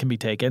images can be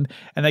taken,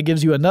 and that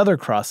gives you another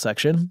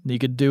cross-section. You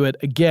could do it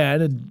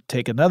again and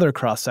take another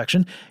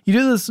cross-section. You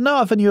do this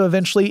enough, and you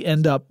eventually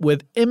end up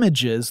with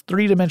images,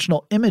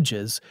 three-dimensional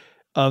images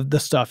of the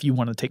stuff you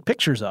want to take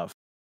pictures of.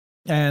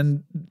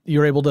 And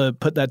you're able to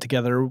put that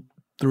together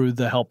through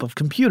the help of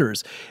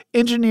computers.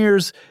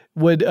 Engineers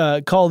would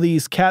call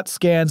these CAT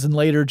scans and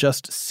later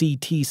just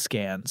CT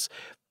scans.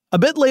 A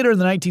bit later in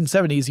the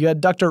 1970s, you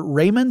had Dr.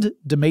 Raymond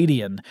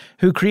Damadian,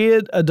 who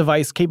created a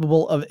device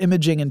capable of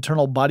imaging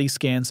internal body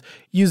scans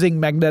using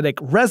magnetic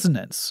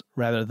resonance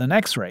rather than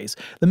X-rays.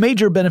 The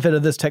major benefit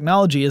of this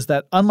technology is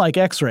that, unlike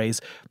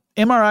X-rays,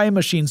 MRI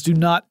machines do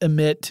not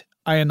emit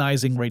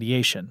ionizing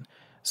radiation.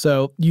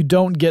 So you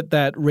don't get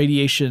that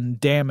radiation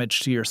damage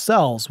to your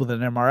cells with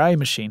an MRI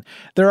machine.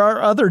 There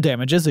are other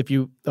damages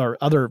or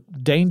other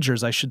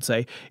dangers, I should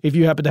say. If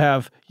you happen to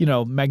have,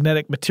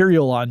 magnetic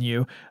material on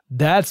you,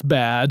 that's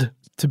bad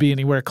to be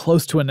anywhere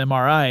close to an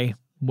MRI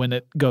when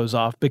it goes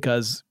off,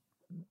 because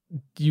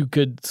you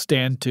could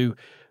stand to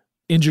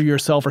injure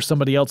yourself or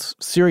somebody else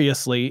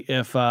seriously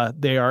if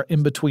they are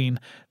in between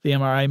the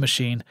MRI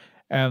machine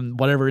and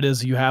whatever it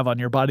is you have on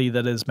your body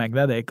that is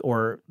magnetic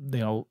or,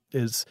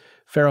 is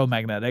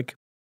ferromagnetic.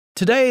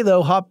 Today,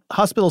 though,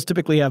 hospitals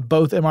typically have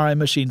both MRI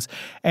machines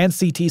and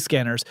CT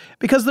scanners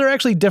because there are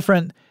actually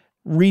different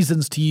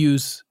reasons to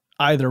use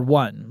either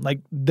one.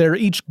 Like, they're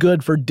each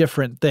good for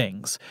different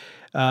things.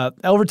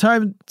 Over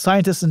time,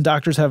 scientists and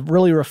doctors have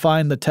really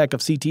refined the tech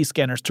of CT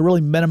scanners to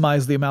really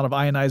minimize the amount of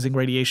ionizing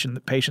radiation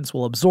that patients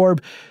will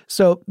absorb,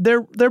 so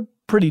they're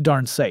pretty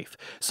darn safe.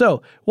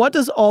 So, what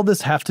does all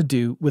this have to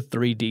do with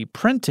 3D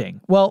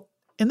printing? Well,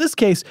 in this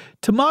case,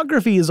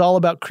 tomography is all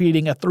about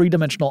creating a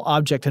three-dimensional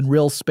object in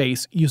real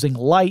space using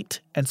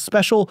light and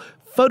special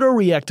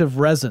photoreactive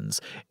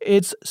resins.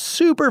 It's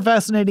super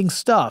fascinating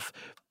stuff,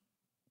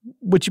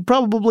 which you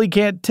probably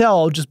can't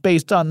tell just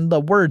based on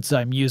the words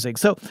I'm using.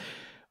 So,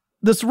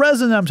 this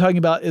resin I'm talking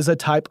about is a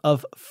type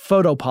of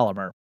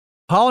photopolymer.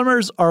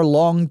 Polymers are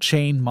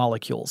long-chain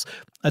molecules.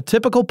 A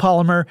typical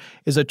polymer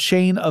is a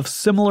chain of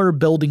similar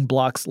building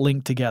blocks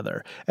linked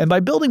together. And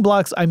by building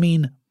blocks, I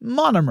mean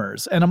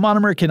monomers. And a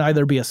monomer can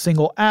either be a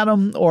single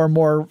atom or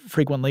more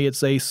frequently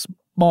it's a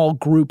small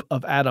group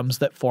of atoms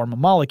that form a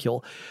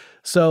molecule.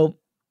 So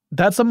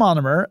that's a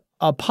monomer.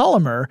 A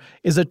polymer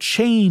is a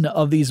chain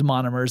of these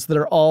monomers that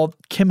are all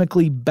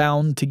chemically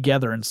bound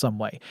together in some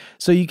way.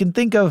 So you can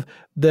think of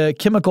the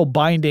chemical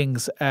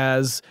bindings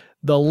as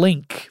the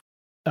link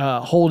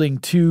holding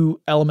two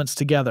elements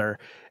together.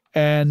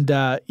 And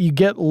you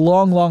get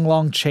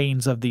long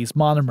chains of these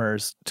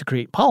monomers to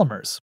create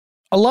polymers.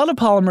 A lot of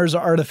polymers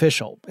are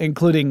artificial,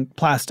 including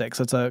plastics.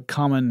 That's a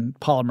common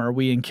polymer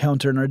we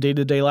encounter in our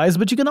day-to-day lives.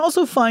 But you can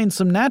also find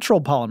some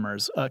natural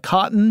polymers,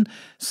 cotton,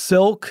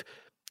 silk,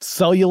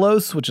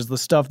 cellulose, which is the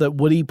stuff that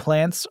woody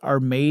plants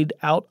are made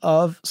out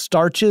of,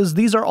 starches.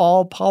 These are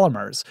all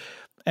polymers.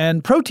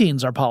 And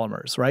proteins are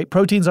polymers, right?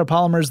 Proteins are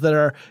polymers that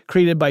are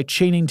created by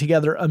chaining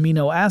together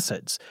amino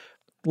acids.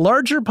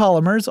 Larger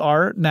polymers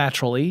are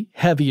naturally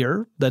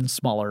heavier than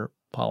smaller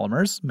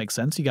polymers. Makes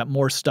sense. You got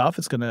more stuff.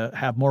 It's going to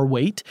have more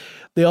weight.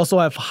 They also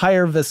have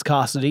higher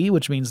viscosity,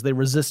 which means they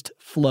resist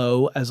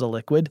flow as a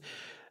liquid.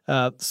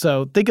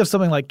 So think of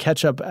something like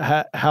ketchup,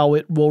 how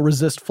it will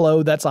resist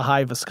flow. That's a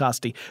high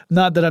viscosity.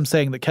 Not that I'm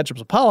saying that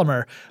ketchup's a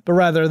polymer, but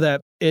rather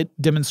that it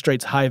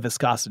demonstrates high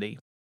viscosity.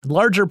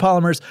 Larger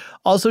polymers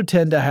also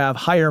tend to have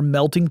higher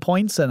melting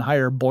points and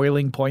higher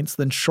boiling points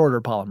than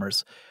shorter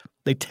polymers.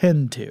 They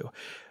tend to.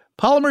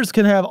 Polymers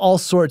can have all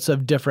sorts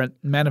of different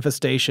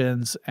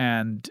manifestations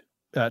and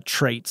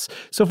traits.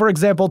 So, for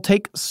example,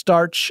 take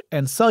starch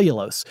and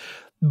cellulose.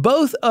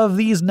 Both of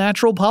these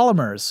natural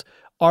polymers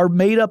are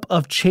made up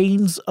of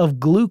chains of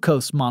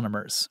glucose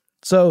monomers.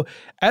 So,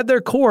 at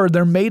their core,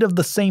 they're made of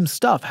the same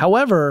stuff.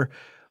 However,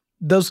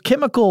 those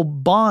chemical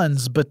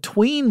bonds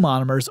between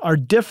monomers are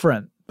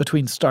different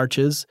between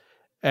starches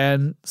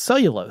and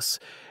cellulose.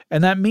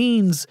 And that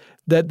means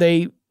that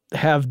they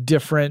have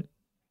different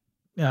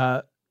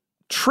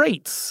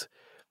traits.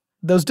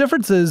 Those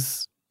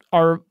differences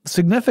are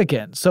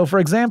significant. So, for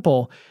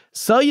example,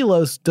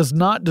 cellulose does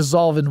not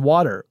dissolve in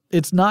water.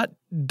 It's not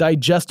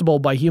digestible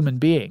by human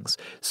beings.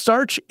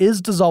 Starch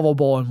is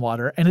dissolvable in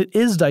water, and it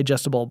is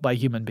digestible by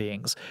human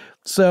beings.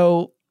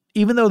 So,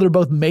 even though they're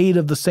both made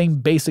of the same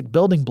basic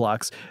building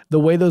blocks, the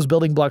way those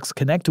building blocks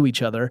connect to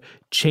each other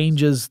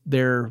changes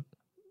the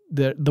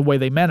way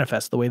they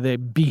manifest, the way they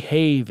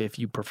behave, if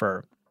you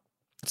prefer.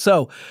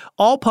 So,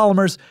 all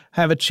polymers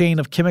have a chain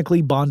of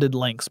chemically bonded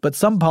links, but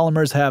some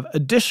polymers have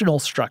additional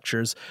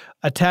structures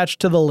attached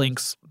to the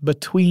links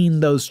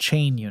between those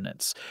chain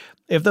units.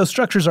 If those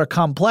structures are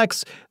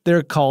complex,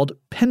 they're called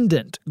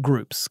pendant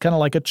groups, kind of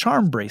like a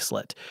charm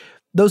bracelet.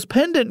 Those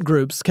pendant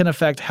groups can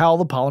affect how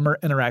the polymer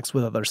interacts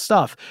with other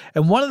stuff.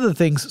 And one of the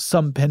things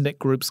some pendant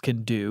groups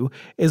can do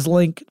is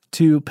link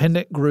to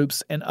pendant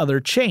groups and other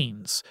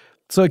chains.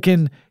 So it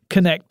can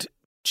connect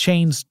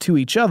chains to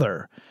each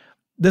other.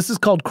 This is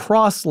called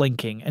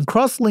cross-linking, and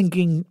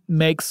cross-linking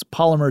makes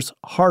polymers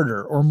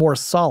harder or more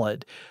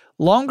solid.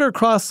 Longer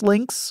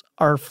cross-links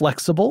are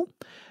flexible,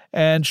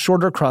 and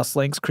shorter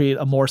cross-links create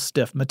a more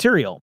stiff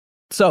material.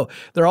 So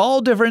they're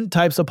all different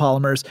types of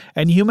polymers,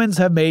 and humans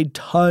have made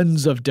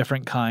tons of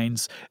different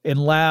kinds in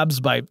labs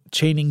by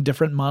chaining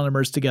different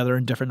monomers together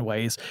in different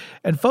ways.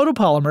 And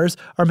photopolymers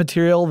are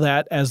material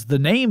that, as the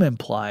name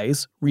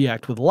implies,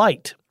 react with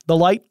light. The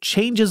light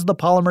changes the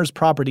polymer's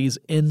properties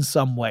in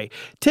some way,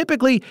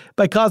 typically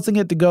by causing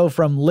it to go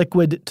from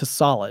liquid to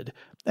solid.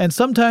 And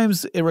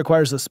sometimes it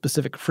requires a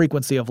specific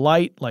frequency of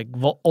light, like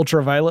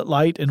ultraviolet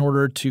light, in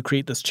order to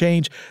create this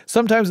change.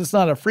 Sometimes it's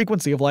not a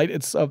frequency of light,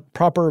 it's a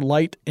proper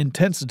light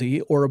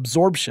intensity or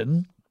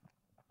absorption.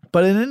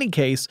 But in any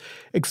case,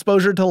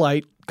 exposure to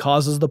light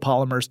causes the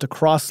polymers to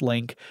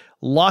cross-link,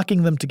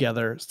 locking them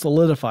together,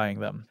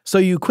 solidifying them. So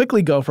you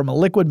quickly go from a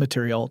liquid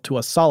material to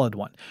a solid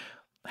one.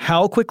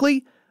 How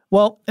quickly?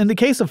 Well, in the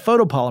case of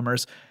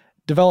photopolymers,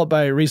 developed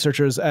by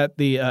researchers at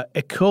the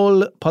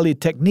École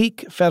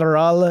Polytechnique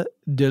Fédérale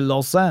de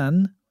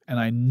Lausanne, and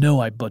I know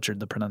I butchered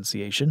the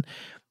pronunciation.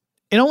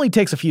 It only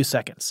takes a few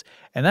seconds,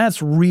 and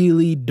that's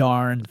really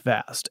darn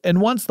fast.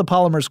 And once the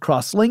polymers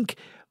cross-link,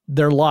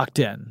 they're locked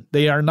in.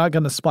 They are not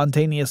going to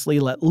spontaneously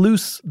let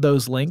loose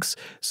those links,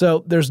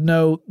 so there's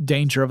no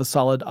danger of a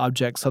solid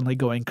object suddenly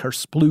going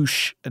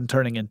kersploosh and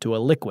turning into a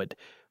liquid.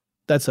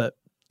 That's a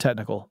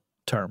technical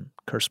term,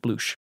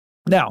 kersploosh.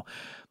 Now,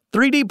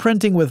 3D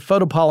printing with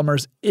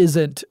photopolymers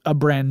isn't a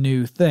brand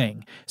new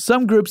thing.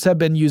 Some groups have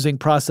been using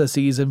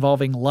processes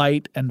involving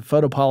light and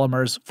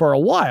photopolymers for a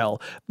while,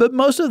 but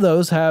most of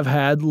those have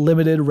had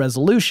limited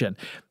resolution.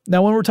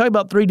 Now, when we're talking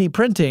about 3D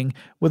printing,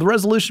 with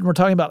resolution, we're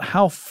talking about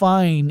how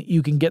fine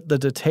you can get the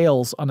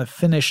details on a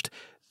finished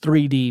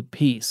 3D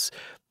piece.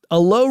 A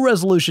low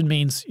resolution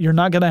means you're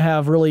not going to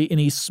have really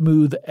any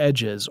smooth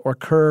edges or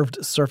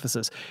curved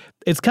surfaces.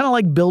 It's kind of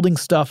like building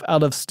stuff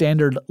out of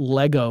standard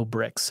Lego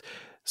bricks.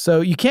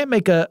 So you can't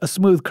make a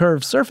smooth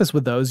curved surface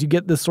with those. You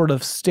get this sort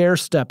of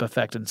stair-step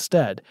effect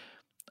instead.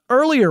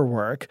 Earlier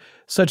work,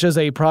 such as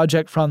a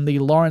project from the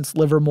Lawrence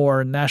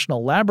Livermore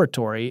National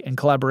Laboratory in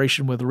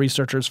collaboration with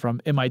researchers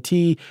from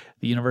MIT,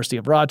 the University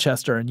of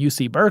Rochester, and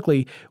UC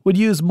Berkeley, would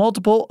use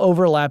multiple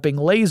overlapping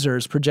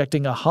lasers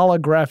projecting a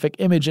holographic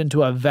image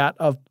into a vat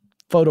of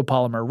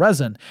photopolymer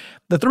resin.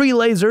 The 3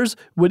 lasers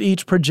would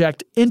each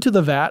project into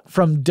the vat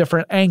from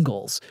different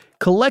angles.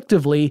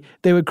 Collectively,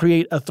 they would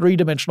create a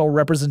 3-dimensional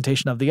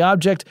representation of the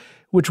object,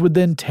 which would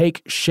then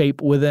take shape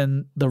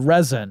within the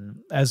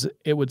resin as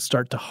it would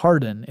start to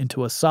harden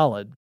into a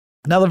solid.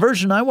 Now, the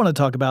version I want to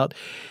talk about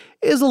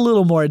is a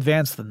little more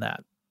advanced than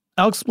that.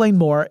 I'll explain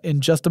more in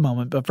just a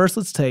moment, but first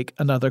let's take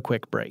another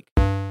quick break.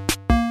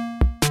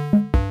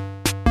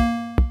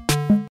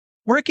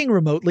 Working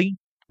remotely,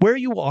 where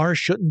you are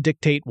shouldn't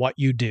dictate what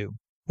you do.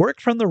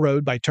 Work from the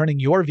road by turning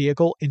your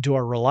vehicle into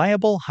a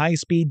reliable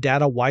high-speed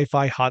data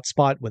Wi-Fi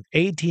hotspot with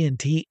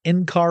AT&T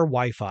in-car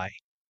Wi-Fi.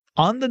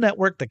 On the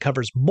network that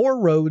covers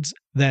more roads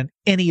than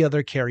any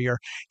other carrier,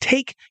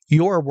 take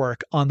your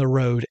work on the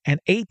road and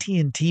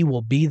AT&T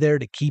will be there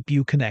to keep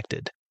you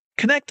connected.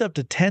 Connect up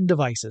to 10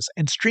 devices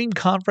and stream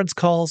conference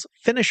calls,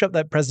 finish up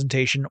that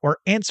presentation, or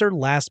answer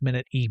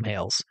last-minute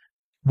emails.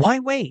 Why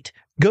wait?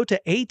 Go to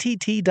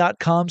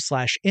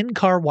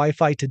att.com/in-car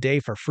Wi-Fi today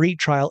for free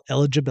trial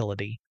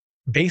eligibility.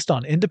 Based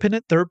on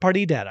independent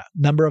third-party data,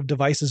 number of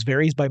devices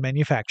varies by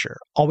manufacturer.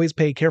 Always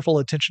pay careful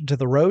attention to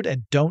the road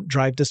and don't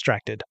drive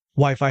distracted.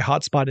 Wi-Fi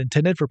hotspot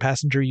intended for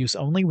passenger use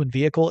only when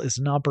vehicle is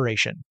in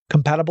operation.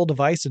 Compatible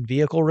device and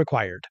vehicle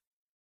required.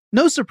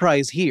 No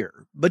surprise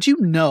here, but you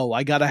know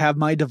I gotta have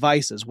my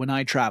devices when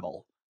I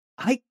travel.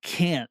 I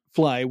can't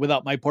fly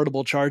without my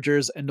portable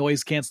chargers and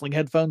noise-canceling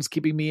headphones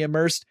keeping me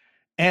immersed,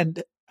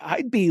 and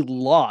I'd be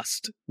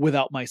lost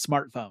without my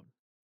smartphone.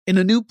 In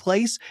a new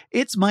place,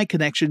 it's my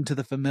connection to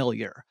the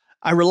familiar.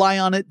 I rely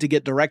on it to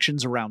get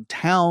directions around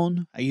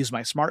town. I use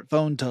my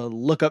smartphone to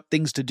look up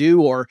things to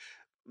do or,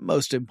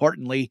 most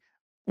importantly,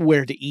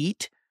 where to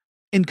eat.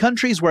 In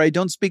countries where I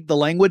don't speak the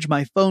language,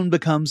 my phone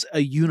becomes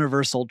a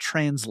universal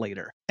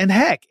translator. And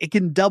heck, it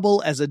can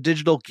double as a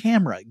digital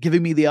camera,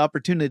 giving me the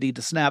opportunity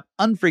to snap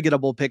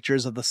unforgettable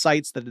pictures of the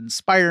sights that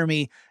inspire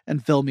me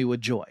and fill me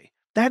with joy.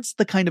 That's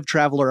the kind of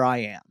traveler I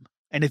am.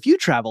 And if you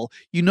travel,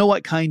 you know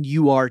what kind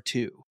you are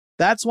too.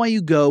 That's why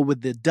you go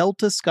with the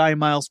Delta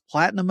SkyMiles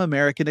Platinum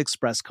American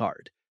Express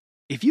card.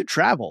 If you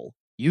travel,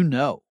 you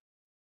know.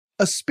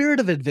 A spirit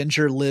of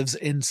adventure lives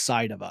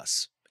inside of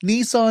us.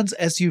 Nissan's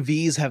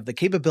SUVs have the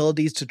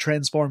capabilities to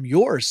transform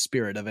your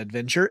spirit of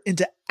adventure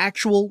into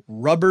actual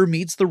rubber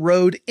meets the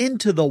road,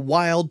 into the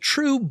wild,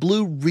 true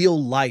blue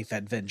real-life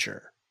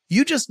adventure.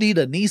 You just need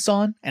a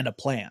Nissan and a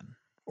plan.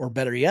 Or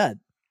better yet,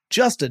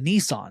 just a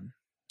Nissan.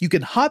 You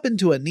can hop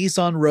into a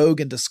Nissan Rogue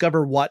and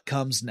discover what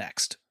comes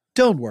next.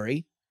 Don't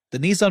worry, the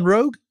Nissan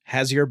Rogue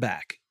has your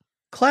back.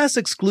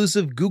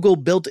 Class-exclusive Google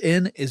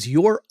built-in is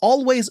your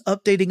always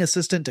updating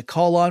assistant to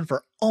call on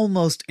for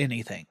almost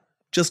anything.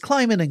 Just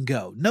climb in and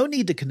go. No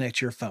need to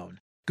connect your phone.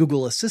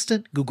 Google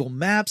Assistant, Google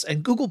Maps,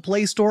 and Google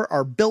Play Store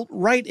are built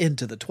right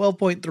into the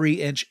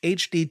 12.3-inch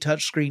HD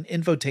touchscreen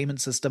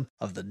infotainment system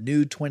of the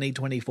new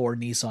 2024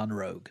 Nissan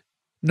Rogue.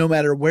 No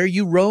matter where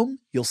you roam,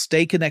 you'll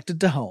stay connected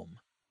to home.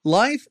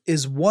 Life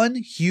is one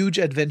huge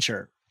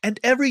adventure, and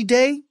every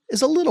day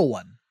is a little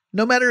one.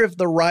 No matter if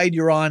the ride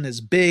you're on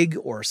is big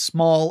or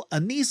small, a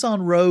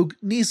Nissan Rogue,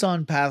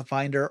 Nissan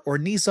Pathfinder, or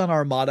Nissan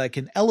Armada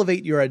can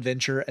elevate your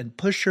adventure and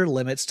push your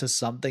limits to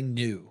something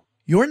new.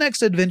 Your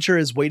next adventure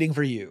is waiting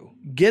for you.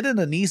 Get in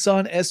a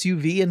Nissan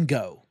SUV and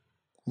go.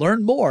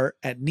 Learn more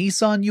at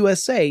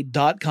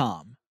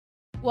nissanusa.com.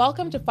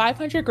 Welcome to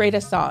 500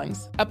 Greatest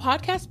Songs, a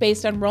podcast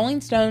based on Rolling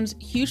Stone's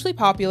hugely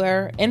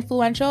popular,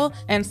 influential,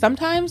 and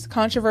sometimes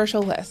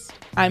controversial list.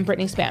 I'm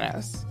Brittany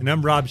Spanos. And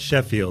I'm Rob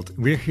Sheffield.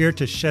 We're here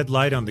to shed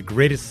light on the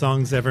greatest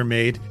songs ever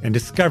made and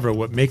discover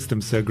what makes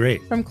them so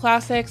great. From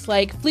classics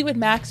like Fleetwood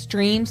Mac's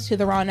Dreams to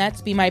the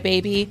Ronettes' Be My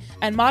Baby,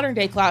 and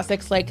modern-day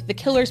classics like The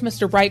Killer's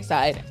Mr.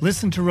 Brightside.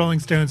 Listen to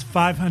Rolling Stone's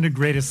 500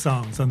 Greatest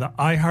Songs on the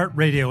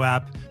iHeartRadio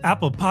app,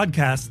 Apple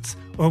Podcasts,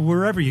 or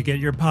wherever you get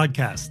your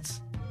podcasts.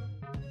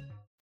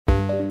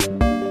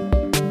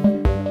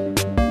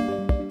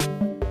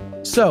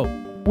 So,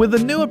 with a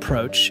new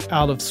approach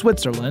out of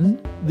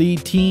Switzerland, the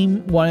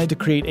team wanted to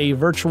create a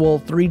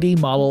virtual 3D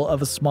model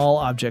of a small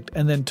object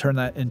and then turn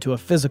that into a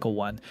physical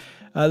one.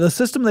 The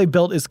system they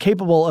built is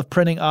capable of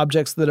printing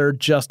objects that are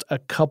just a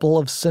couple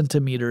of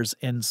centimeters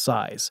in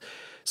size.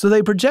 So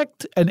they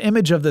project an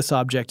image of this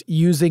object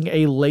using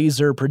a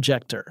laser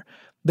projector.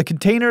 The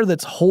container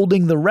that's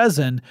holding the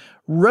resin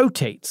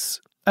rotates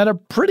at a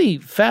pretty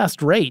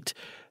fast rate.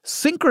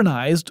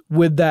 Synchronized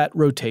with that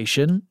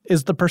rotation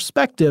is the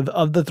perspective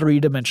of the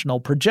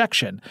three-dimensional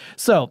projection.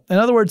 So, in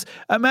other words,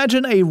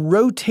 imagine a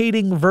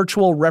rotating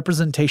virtual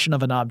representation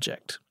of an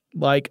object,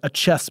 like a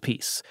chess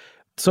piece.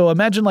 So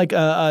imagine like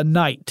a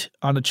knight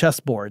on a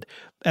chessboard,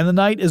 and the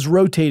knight is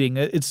rotating.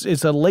 It's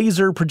a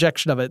laser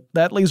projection of it.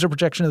 That laser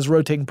projection is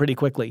rotating pretty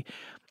quickly.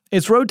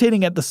 It's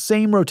rotating at the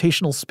same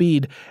rotational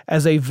speed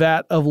as a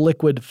vat of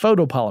liquid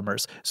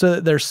photopolymers, so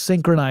that they're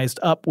synchronized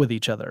up with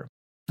each other.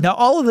 Now,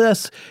 all of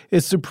this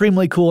is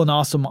supremely cool and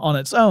awesome on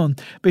its own,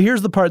 but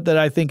here's the part that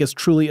I think is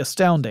truly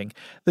astounding.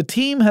 The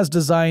team has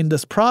designed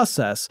this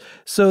process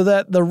so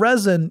that the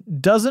resin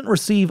doesn't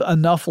receive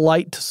enough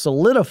light to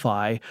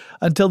solidify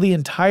until the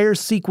entire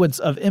sequence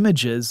of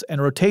images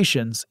and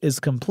rotations is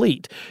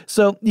complete.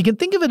 So you can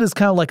think of it as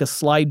kind of like a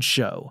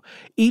slideshow.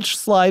 Each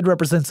slide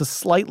represents a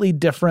slightly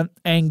different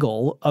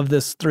angle of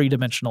this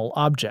three-dimensional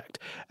object,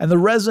 and the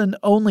resin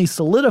only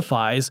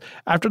solidifies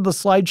after the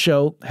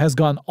slideshow has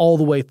gone all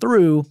the way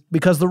through,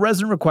 because the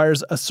resin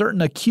requires a certain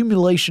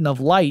accumulation of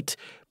light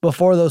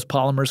before those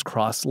polymers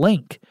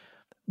cross-link.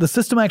 The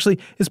system actually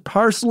is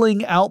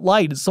parceling out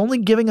light. It's only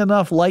giving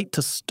enough light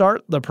to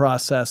start the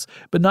process,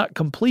 but not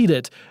complete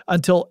it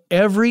until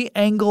every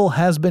angle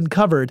has been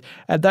covered.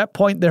 At that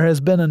point, there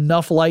has been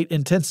enough light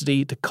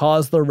intensity to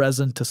cause the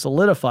resin to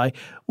solidify,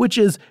 which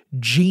is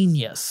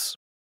genius.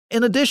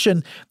 In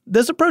addition,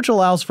 this approach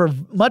allows for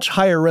much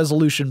higher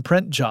resolution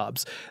print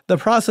jobs. The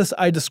process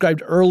I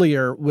described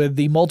earlier with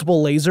the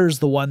multiple lasers,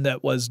 the one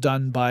that was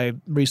done by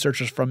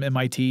researchers from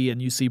MIT and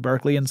UC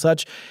Berkeley and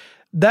such,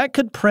 that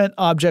could print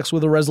objects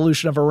with a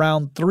resolution of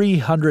around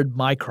 300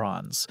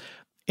 microns.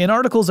 In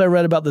articles I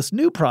read about this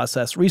new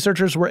process,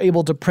 researchers were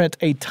able to print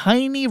a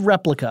tiny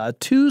replica, a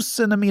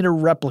 2-centimeter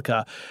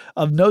replica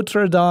of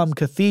Notre Dame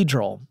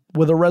Cathedral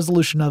with a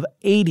resolution of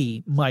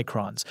 80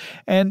 microns.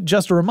 And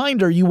just a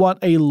reminder, you want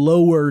a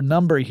lower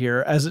number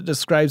here as it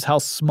describes how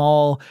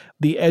small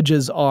the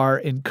edges are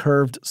in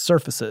curved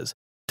surfaces.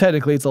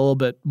 Technically, it's a little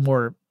bit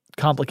more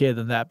complicated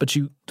than that, but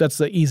that's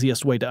the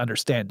easiest way to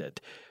understand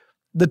it.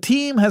 The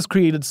team has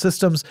created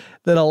systems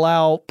that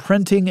allow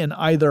printing in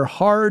either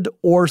hard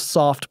or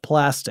soft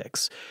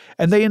plastics,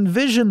 and they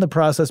envision the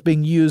process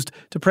being used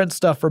to print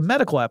stuff for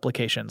medical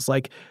applications,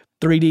 like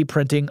 3D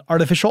printing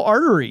artificial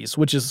arteries,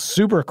 which is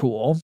super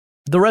cool.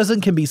 The resin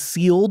can be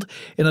sealed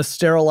in a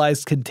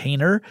sterilized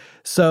container,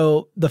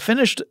 so the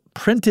finished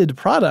printed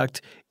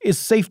product is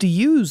safe to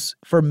use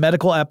for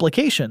medical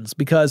applications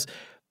because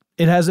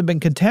it hasn't been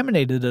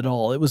contaminated at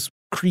all. It was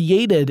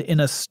created in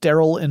a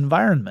sterile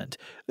environment.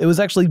 It was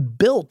actually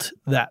built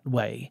that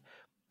way.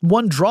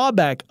 One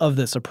drawback of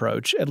this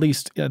approach, at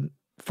least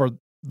for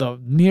the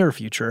near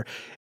future,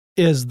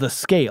 is the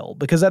scale,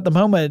 because at the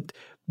moment,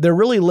 they're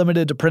really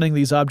limited to printing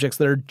these objects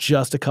that are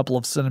just a couple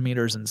of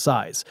centimeters in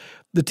size.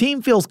 The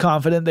team feels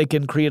confident they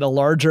can create a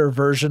larger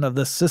version of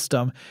this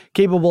system,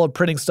 capable of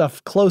printing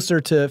stuff closer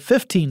to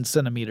 15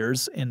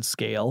 centimeters in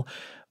scale,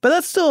 but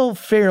that's still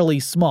fairly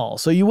small,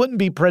 so you wouldn't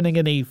be printing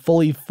any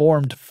fully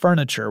formed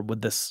furniture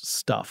with this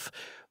stuff.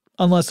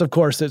 Unless, of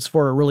course, it's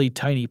for a really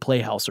tiny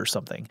playhouse or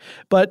something.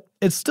 But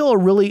it's still a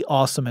really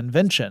awesome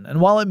invention, and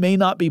while it may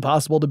not be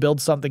possible to build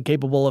something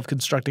capable of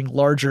constructing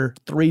larger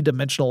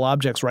three-dimensional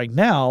objects right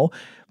now,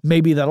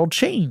 maybe that'll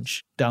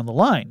change down the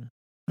line.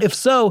 If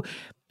so,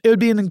 it would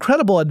be an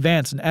incredible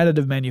advance in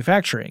additive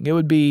manufacturing. It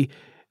would be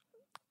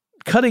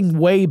cutting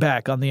way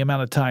back on the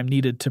amount of time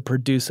needed to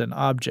produce an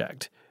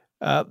object.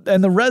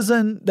 And the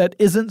resin that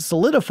isn't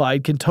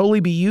solidified can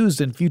totally be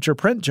used in future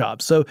print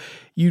jobs, so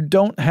you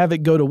don't have it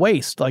go to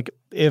waste. Like,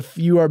 if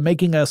you are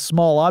making a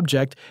small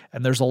object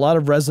and there's a lot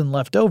of resin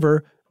left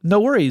over,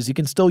 no worries, you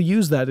can still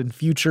use that in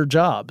future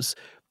jobs.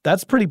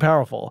 That's pretty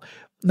powerful.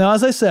 Now,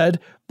 as I said,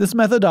 this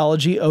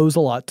methodology owes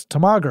a lot to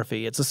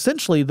tomography. It's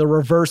essentially the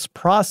reverse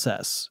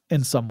process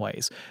in some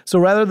ways. So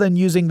rather than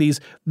using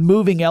these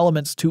moving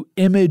elements to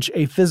image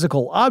a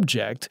physical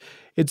object,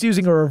 it's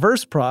using a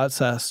reverse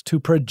process to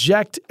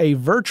project a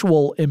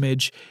virtual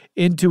image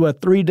into a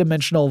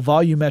three-dimensional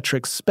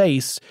volumetric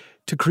space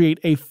to create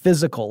a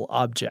physical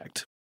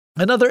object.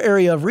 Another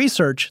area of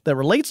research that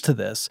relates to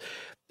this,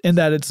 in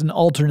that it's an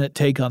alternate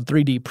take on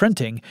 3D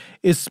printing,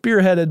 is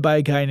spearheaded by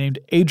a guy named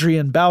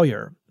Adrian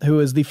Bowyer, who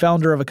is the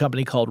founder of a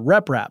company called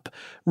RepRap.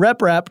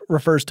 RepRap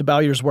refers to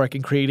Bowyer's work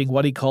in creating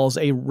what he calls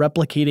a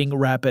replicating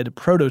rapid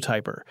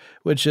prototyper,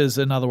 which is,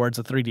 in other words,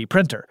 a 3D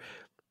printer.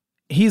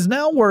 He's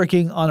now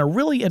working on a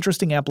really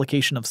interesting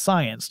application of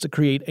science to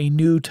create a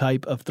new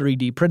type of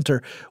 3D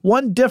printer,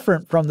 one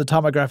different from the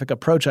tomographic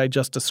approach I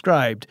just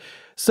described.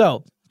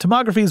 So,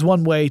 tomography is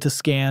one way to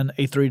scan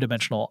a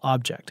three-dimensional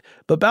object,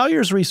 but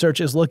Bowyer's research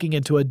is looking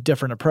into a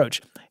different approach.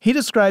 He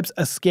describes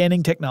a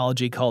scanning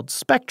technology called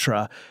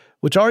spectra,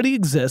 which already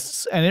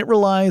exists, and it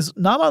relies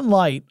not on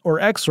light or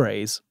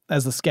X-rays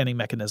as the scanning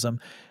mechanism,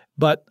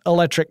 but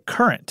electric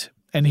current.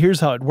 And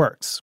here's how it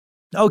works.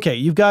 Okay,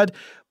 you've got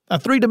a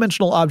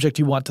three-dimensional object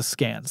you want to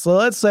scan. So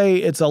let's say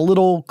it's a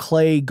little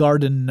clay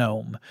garden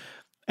gnome,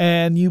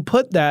 and you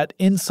put that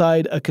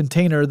inside a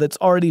container that's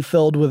already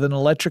filled with an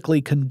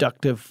electrically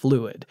conductive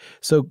fluid.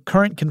 So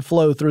current can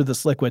flow through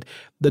this liquid.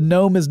 The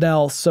gnome is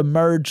now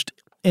submerged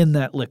in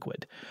that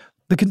liquid.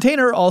 The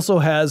container also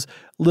has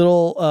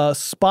little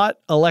spot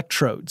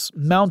electrodes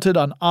mounted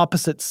on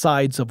opposite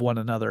sides of one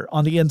another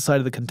on the inside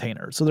of the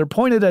container. So they're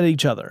pointed at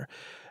each other.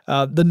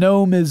 The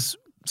gnome is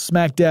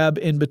smack dab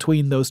in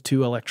between those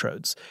two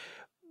electrodes.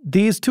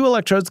 These two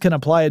electrodes can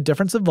apply a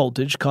difference of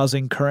voltage,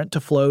 causing current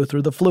to flow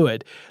through the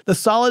fluid. The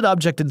solid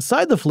object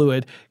inside the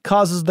fluid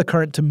causes the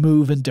current to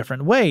move in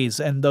different ways,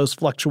 and those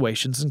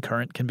fluctuations in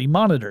current can be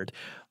monitored.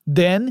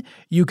 Then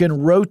you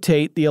can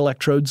rotate the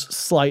electrodes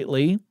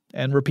slightly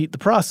and repeat the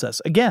process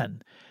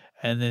again.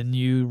 And then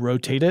you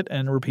rotate it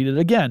and repeat it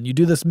again. You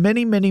do this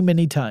many, many,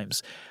 many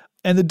times.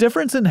 And the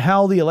difference in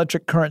how the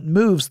electric current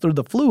moves through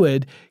the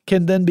fluid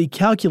can then be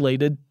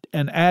calculated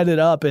and added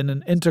up in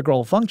an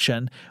integral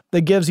function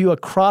that gives you a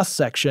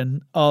cross-section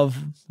of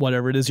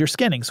whatever it is you're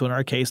scanning. So in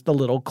our case, the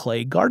little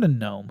clay garden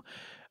gnome.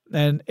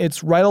 And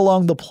it's right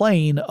along the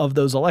plane of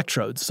those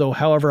electrodes, so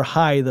however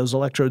high those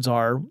electrodes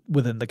are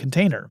within the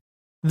container.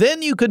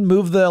 Then you could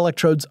move the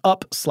electrodes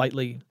up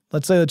slightly.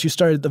 Let's say that you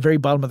started at the very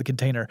bottom of the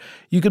container.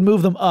 You can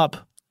move them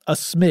up a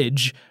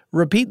smidge,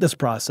 repeat this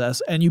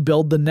process, and you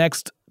build the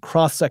next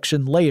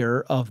cross-section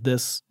layer of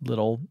this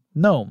little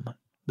gnome.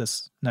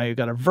 Now you've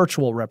got a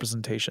virtual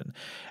representation.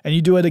 And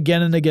you do it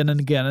again and again and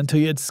again until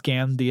you had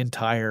scanned the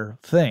entire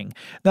thing.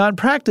 Now in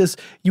practice,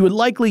 you would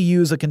likely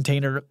use a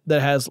container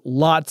that has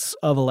lots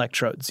of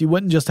electrodes. You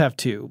wouldn't just have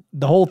two.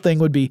 The whole thing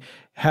would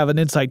have an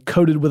inside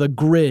coated with a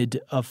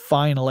grid of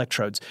fine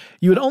electrodes.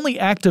 You would only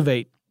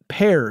activate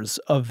pairs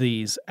of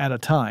these at a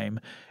time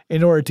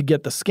in order to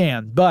get the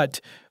scan.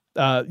 But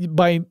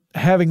by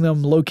having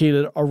them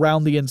located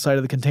around the inside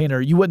of the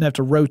container, you wouldn't have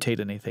to rotate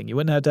anything. You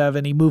wouldn't have to have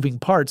any moving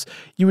parts.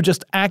 You would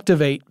just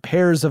activate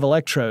pairs of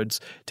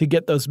electrodes to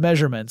get those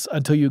measurements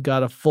until you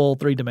got a full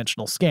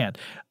three-dimensional scan.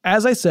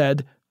 As I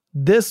said,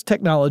 this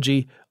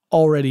technology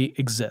already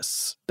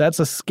exists.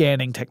 That's a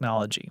scanning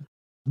technology.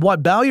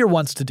 What Bowyer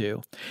wants to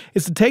do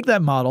is to take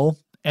that model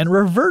and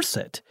reverse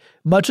it,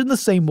 much in the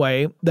same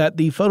way that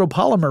the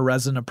photopolymer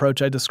resin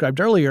approach I described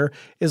earlier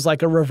is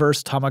like a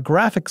reverse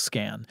tomographic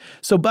scan.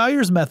 So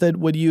Bowyer's method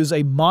would use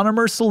a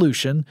monomer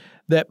solution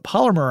that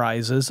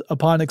polymerizes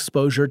upon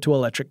exposure to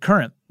electric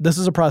current. This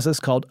is a process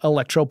called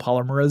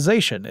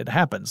electropolymerization. It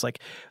happens. Like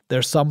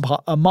there's some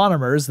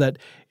monomers that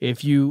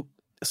if you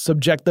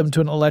subject them to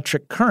an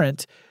electric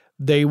current,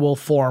 they will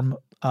form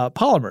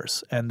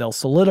polymers and they'll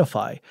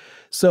solidify.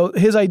 So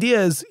his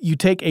idea is you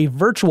take a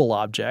virtual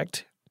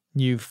object.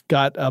 You've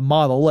got a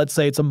model, let's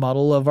say it's a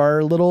model of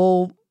our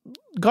little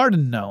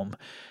garden gnome,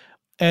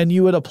 and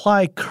you would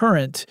apply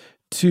current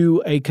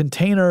to a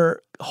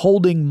container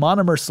holding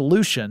monomer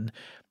solution,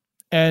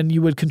 and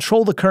you would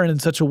control the current in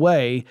such a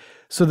way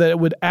so that it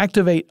would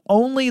activate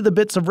only the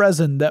bits of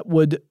resin that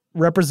would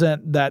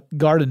represent that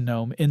garden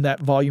gnome in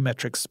that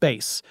volumetric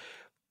space.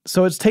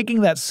 So it's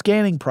taking that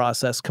scanning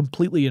process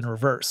completely in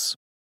reverse.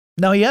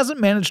 Now, he hasn't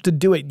managed to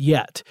do it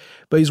yet,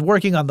 but he's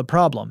working on the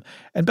problem.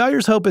 And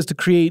Bowyer's hope is to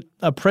create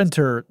a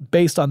printer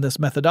based on this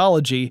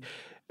methodology.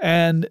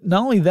 And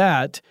not only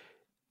that,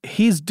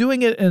 he's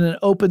doing it in an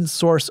open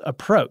source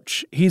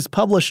approach. He's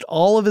published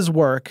all of his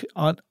work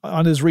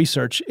on his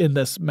research in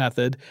this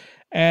method,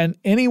 and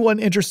anyone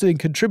interested in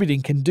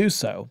contributing can do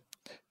so.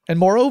 And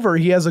moreover,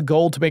 he has a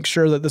goal to make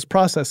sure that this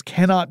process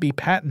cannot be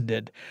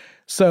patented.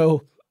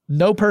 So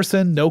no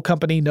person, no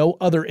company, no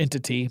other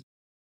entity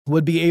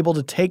would be able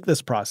to take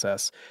this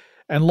process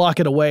and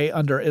lock it away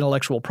under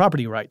intellectual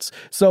property rights.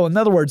 So in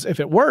other words, if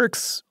it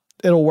works,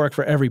 it'll work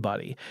for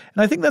everybody.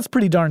 And I think that's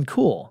pretty darn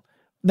cool.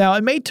 Now,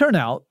 it may turn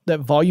out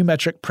that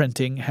volumetric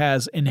printing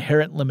has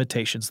inherent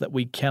limitations that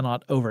we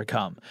cannot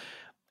overcome.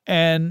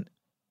 And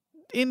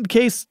in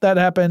case that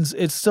happens,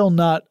 it's still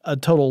not a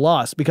total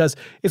loss because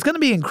it's going to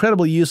be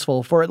incredibly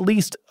useful for at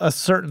least a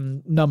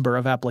certain number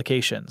of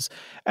applications.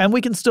 And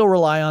we can still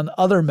rely on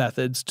other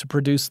methods to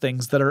produce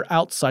things that are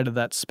outside of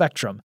that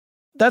spectrum.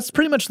 That's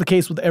pretty much the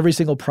case with every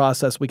single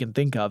process we can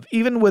think of.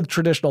 Even with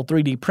traditional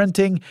 3D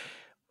printing,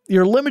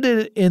 you're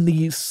limited in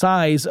the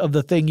size of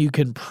the thing you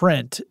can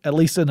print, at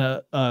least in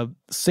a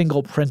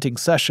single printing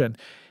session,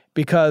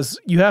 because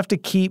you have to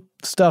keep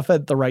stuff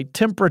at the right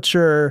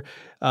temperature.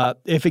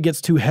 If it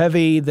gets too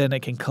heavy, then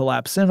it can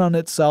collapse in on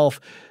itself.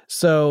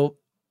 So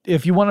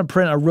if you want to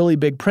print a really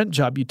big print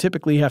job, you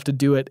typically have to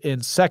do it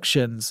in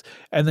sections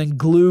and then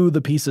glue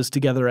the pieces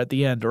together at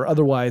the end, or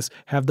otherwise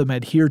have them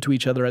adhere to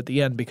each other at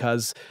the end,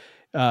 because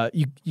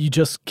you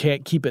just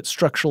can't keep it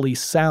structurally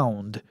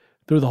sound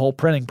through the whole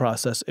printing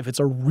process if it's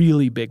a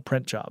really big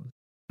print job.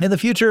 In the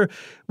future,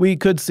 we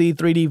could see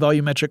 3D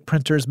volumetric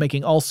printers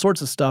making all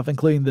sorts of stuff,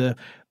 including the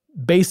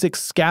basic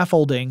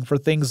scaffolding for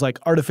things like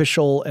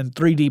artificial and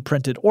 3D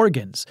printed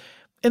organs.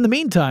 In the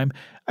meantime,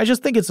 I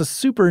just think it's a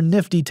super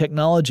nifty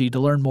technology to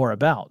learn more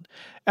about.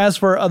 As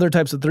for other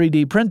types of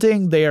 3D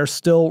printing, they are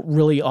still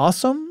really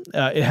awesome.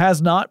 It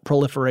has not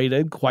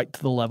proliferated quite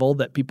to the level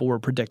that people were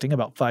predicting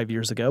about 5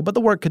 years ago, but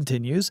the work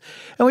continues.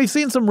 And we've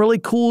seen some really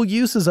cool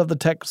uses of the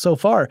tech so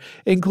far,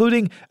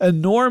 including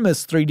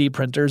enormous 3D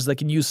printers that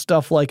can use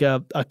stuff like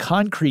a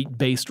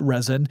concrete-based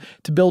resin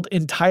to build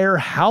entire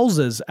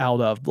houses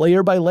out of,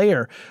 layer by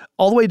layer,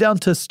 all the way down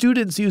to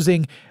students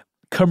using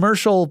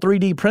commercial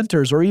 3D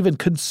printers or even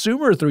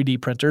consumer 3D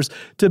printers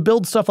to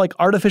build stuff like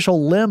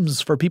artificial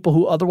limbs for people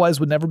who otherwise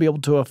would never be able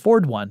to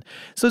afford one.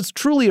 So it's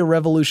truly a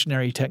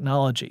revolutionary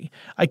technology.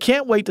 I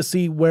can't wait to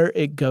see where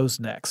it goes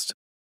next.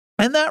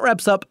 And that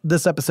wraps up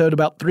this episode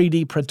about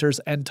 3D printers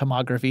and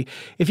tomography.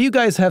 If you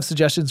guys have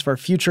suggestions for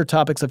future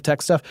topics of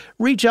tech stuff,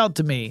 reach out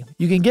to me.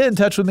 You can get in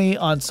touch with me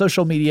on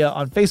social media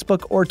on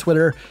Facebook or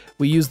Twitter.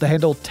 We use the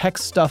handle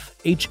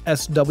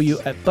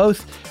TechStuffHSW at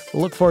both.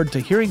 We'll look forward to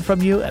hearing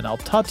from you, and I'll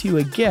talk to you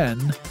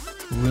again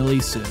really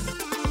soon.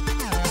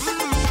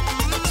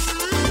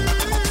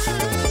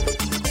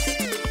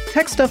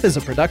 Tech Stuff is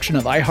a production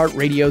of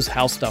iHeartRadio's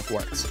How Stuff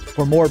Works.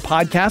 For more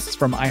podcasts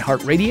from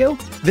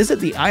iHeartRadio, visit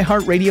the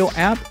iHeartRadio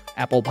app,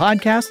 Apple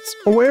Podcasts,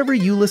 or wherever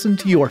you listen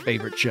to your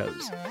favorite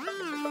shows.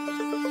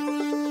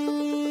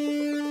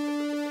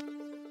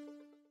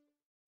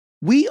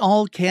 We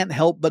all can't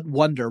help but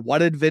wonder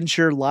what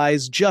adventure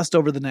lies just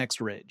over the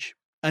next ridge.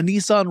 A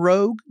Nissan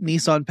Rogue,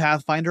 Nissan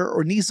Pathfinder,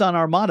 or Nissan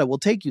Armada will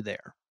take you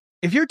there.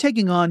 If you're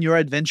taking on your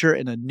adventure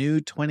in a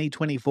new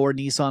 2024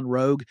 Nissan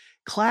Rogue,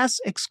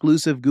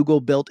 class-exclusive Google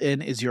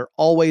built-in is your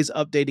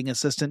always-updating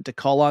assistant to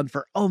call on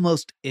for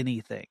almost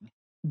anything.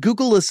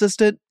 Google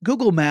Assistant,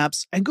 Google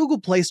Maps, and Google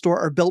Play Store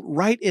are built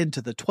right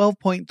into the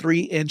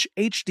 12.3-inch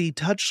HD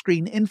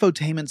touchscreen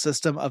infotainment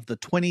system of the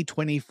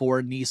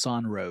 2024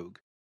 Nissan Rogue.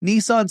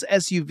 Nissan's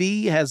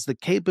SUV has the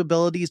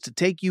capabilities to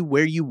take you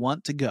where you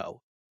want to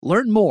go.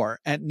 Learn more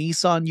at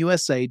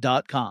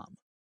nissanusa.com.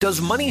 Does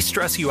money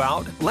stress you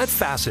out? Let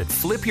Facet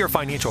flip your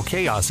financial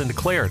chaos into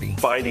clarity.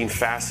 Finding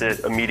Facet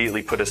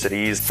immediately put us at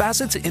ease.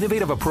 Facet's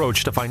innovative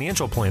approach to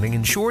financial planning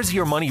ensures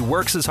your money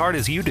works as hard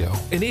as you do,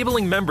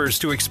 enabling members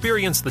to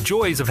experience the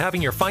joys of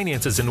having your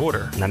finances in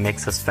order. And that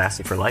makes us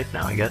Facet for life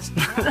now, I guess.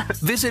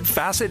 Visit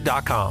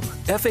Facet.com,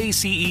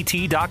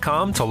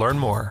 FACET.com to learn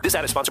more. This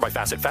ad is sponsored by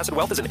Facet. Facet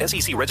Wealth is an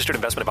SEC-registered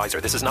investment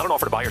advisor. This is not an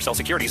offer to buy or sell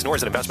securities, nor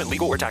is it investment,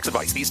 legal, or tax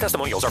advice. These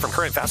testimonials are from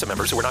current Facet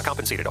members who are not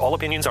compensated. All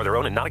opinions are their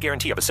own and not a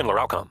guarantee of a similar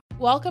outcome.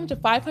 Welcome to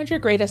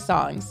 500 Greatest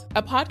Songs,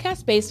 a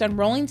podcast based on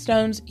Rolling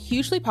Stone's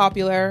hugely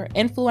popular,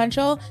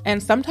 influential,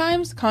 and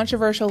sometimes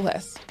controversial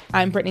list.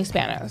 I'm Brittany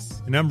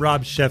Spanos. And I'm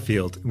Rob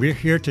Sheffield. We're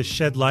here to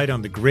shed light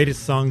on the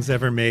greatest songs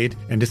ever made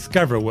and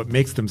discover what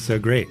makes them so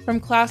great. From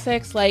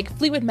classics like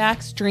Fleetwood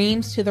Mac's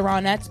Dreams to the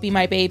Ronettes' Be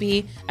My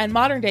Baby, and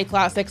modern-day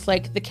classics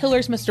like The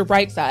Killer's Mr.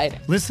 Brightside.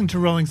 Listen to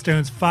Rolling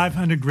Stone's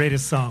 500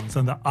 Greatest Songs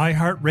on the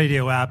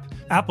iHeartRadio app,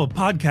 Apple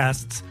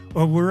Podcasts,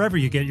 or wherever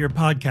you get your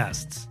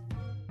podcasts.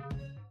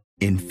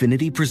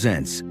 Infiniti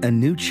presents a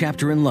new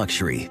chapter in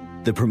luxury,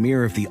 the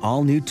premiere of the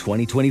all-new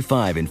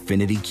 2025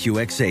 Infiniti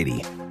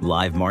QX80,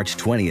 live March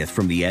 20th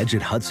from the Edge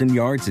at Hudson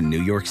Yards in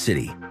New York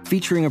City,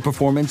 featuring a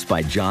performance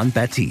by John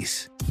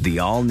Batiste. The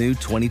all-new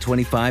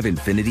 2025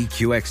 Infiniti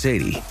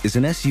QX80 is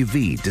an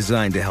SUV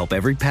designed to help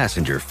every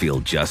passenger feel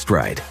just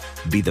right.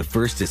 Be the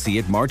first to see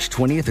it March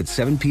 20th at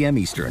 7 p.m.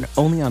 Eastern,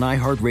 only on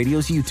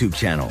iHeartRadio's YouTube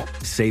channel.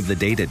 Save the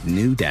date at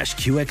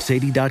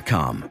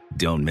new-QX80.com.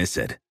 Don't miss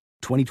it.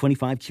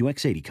 2025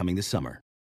 QX80 coming this summer.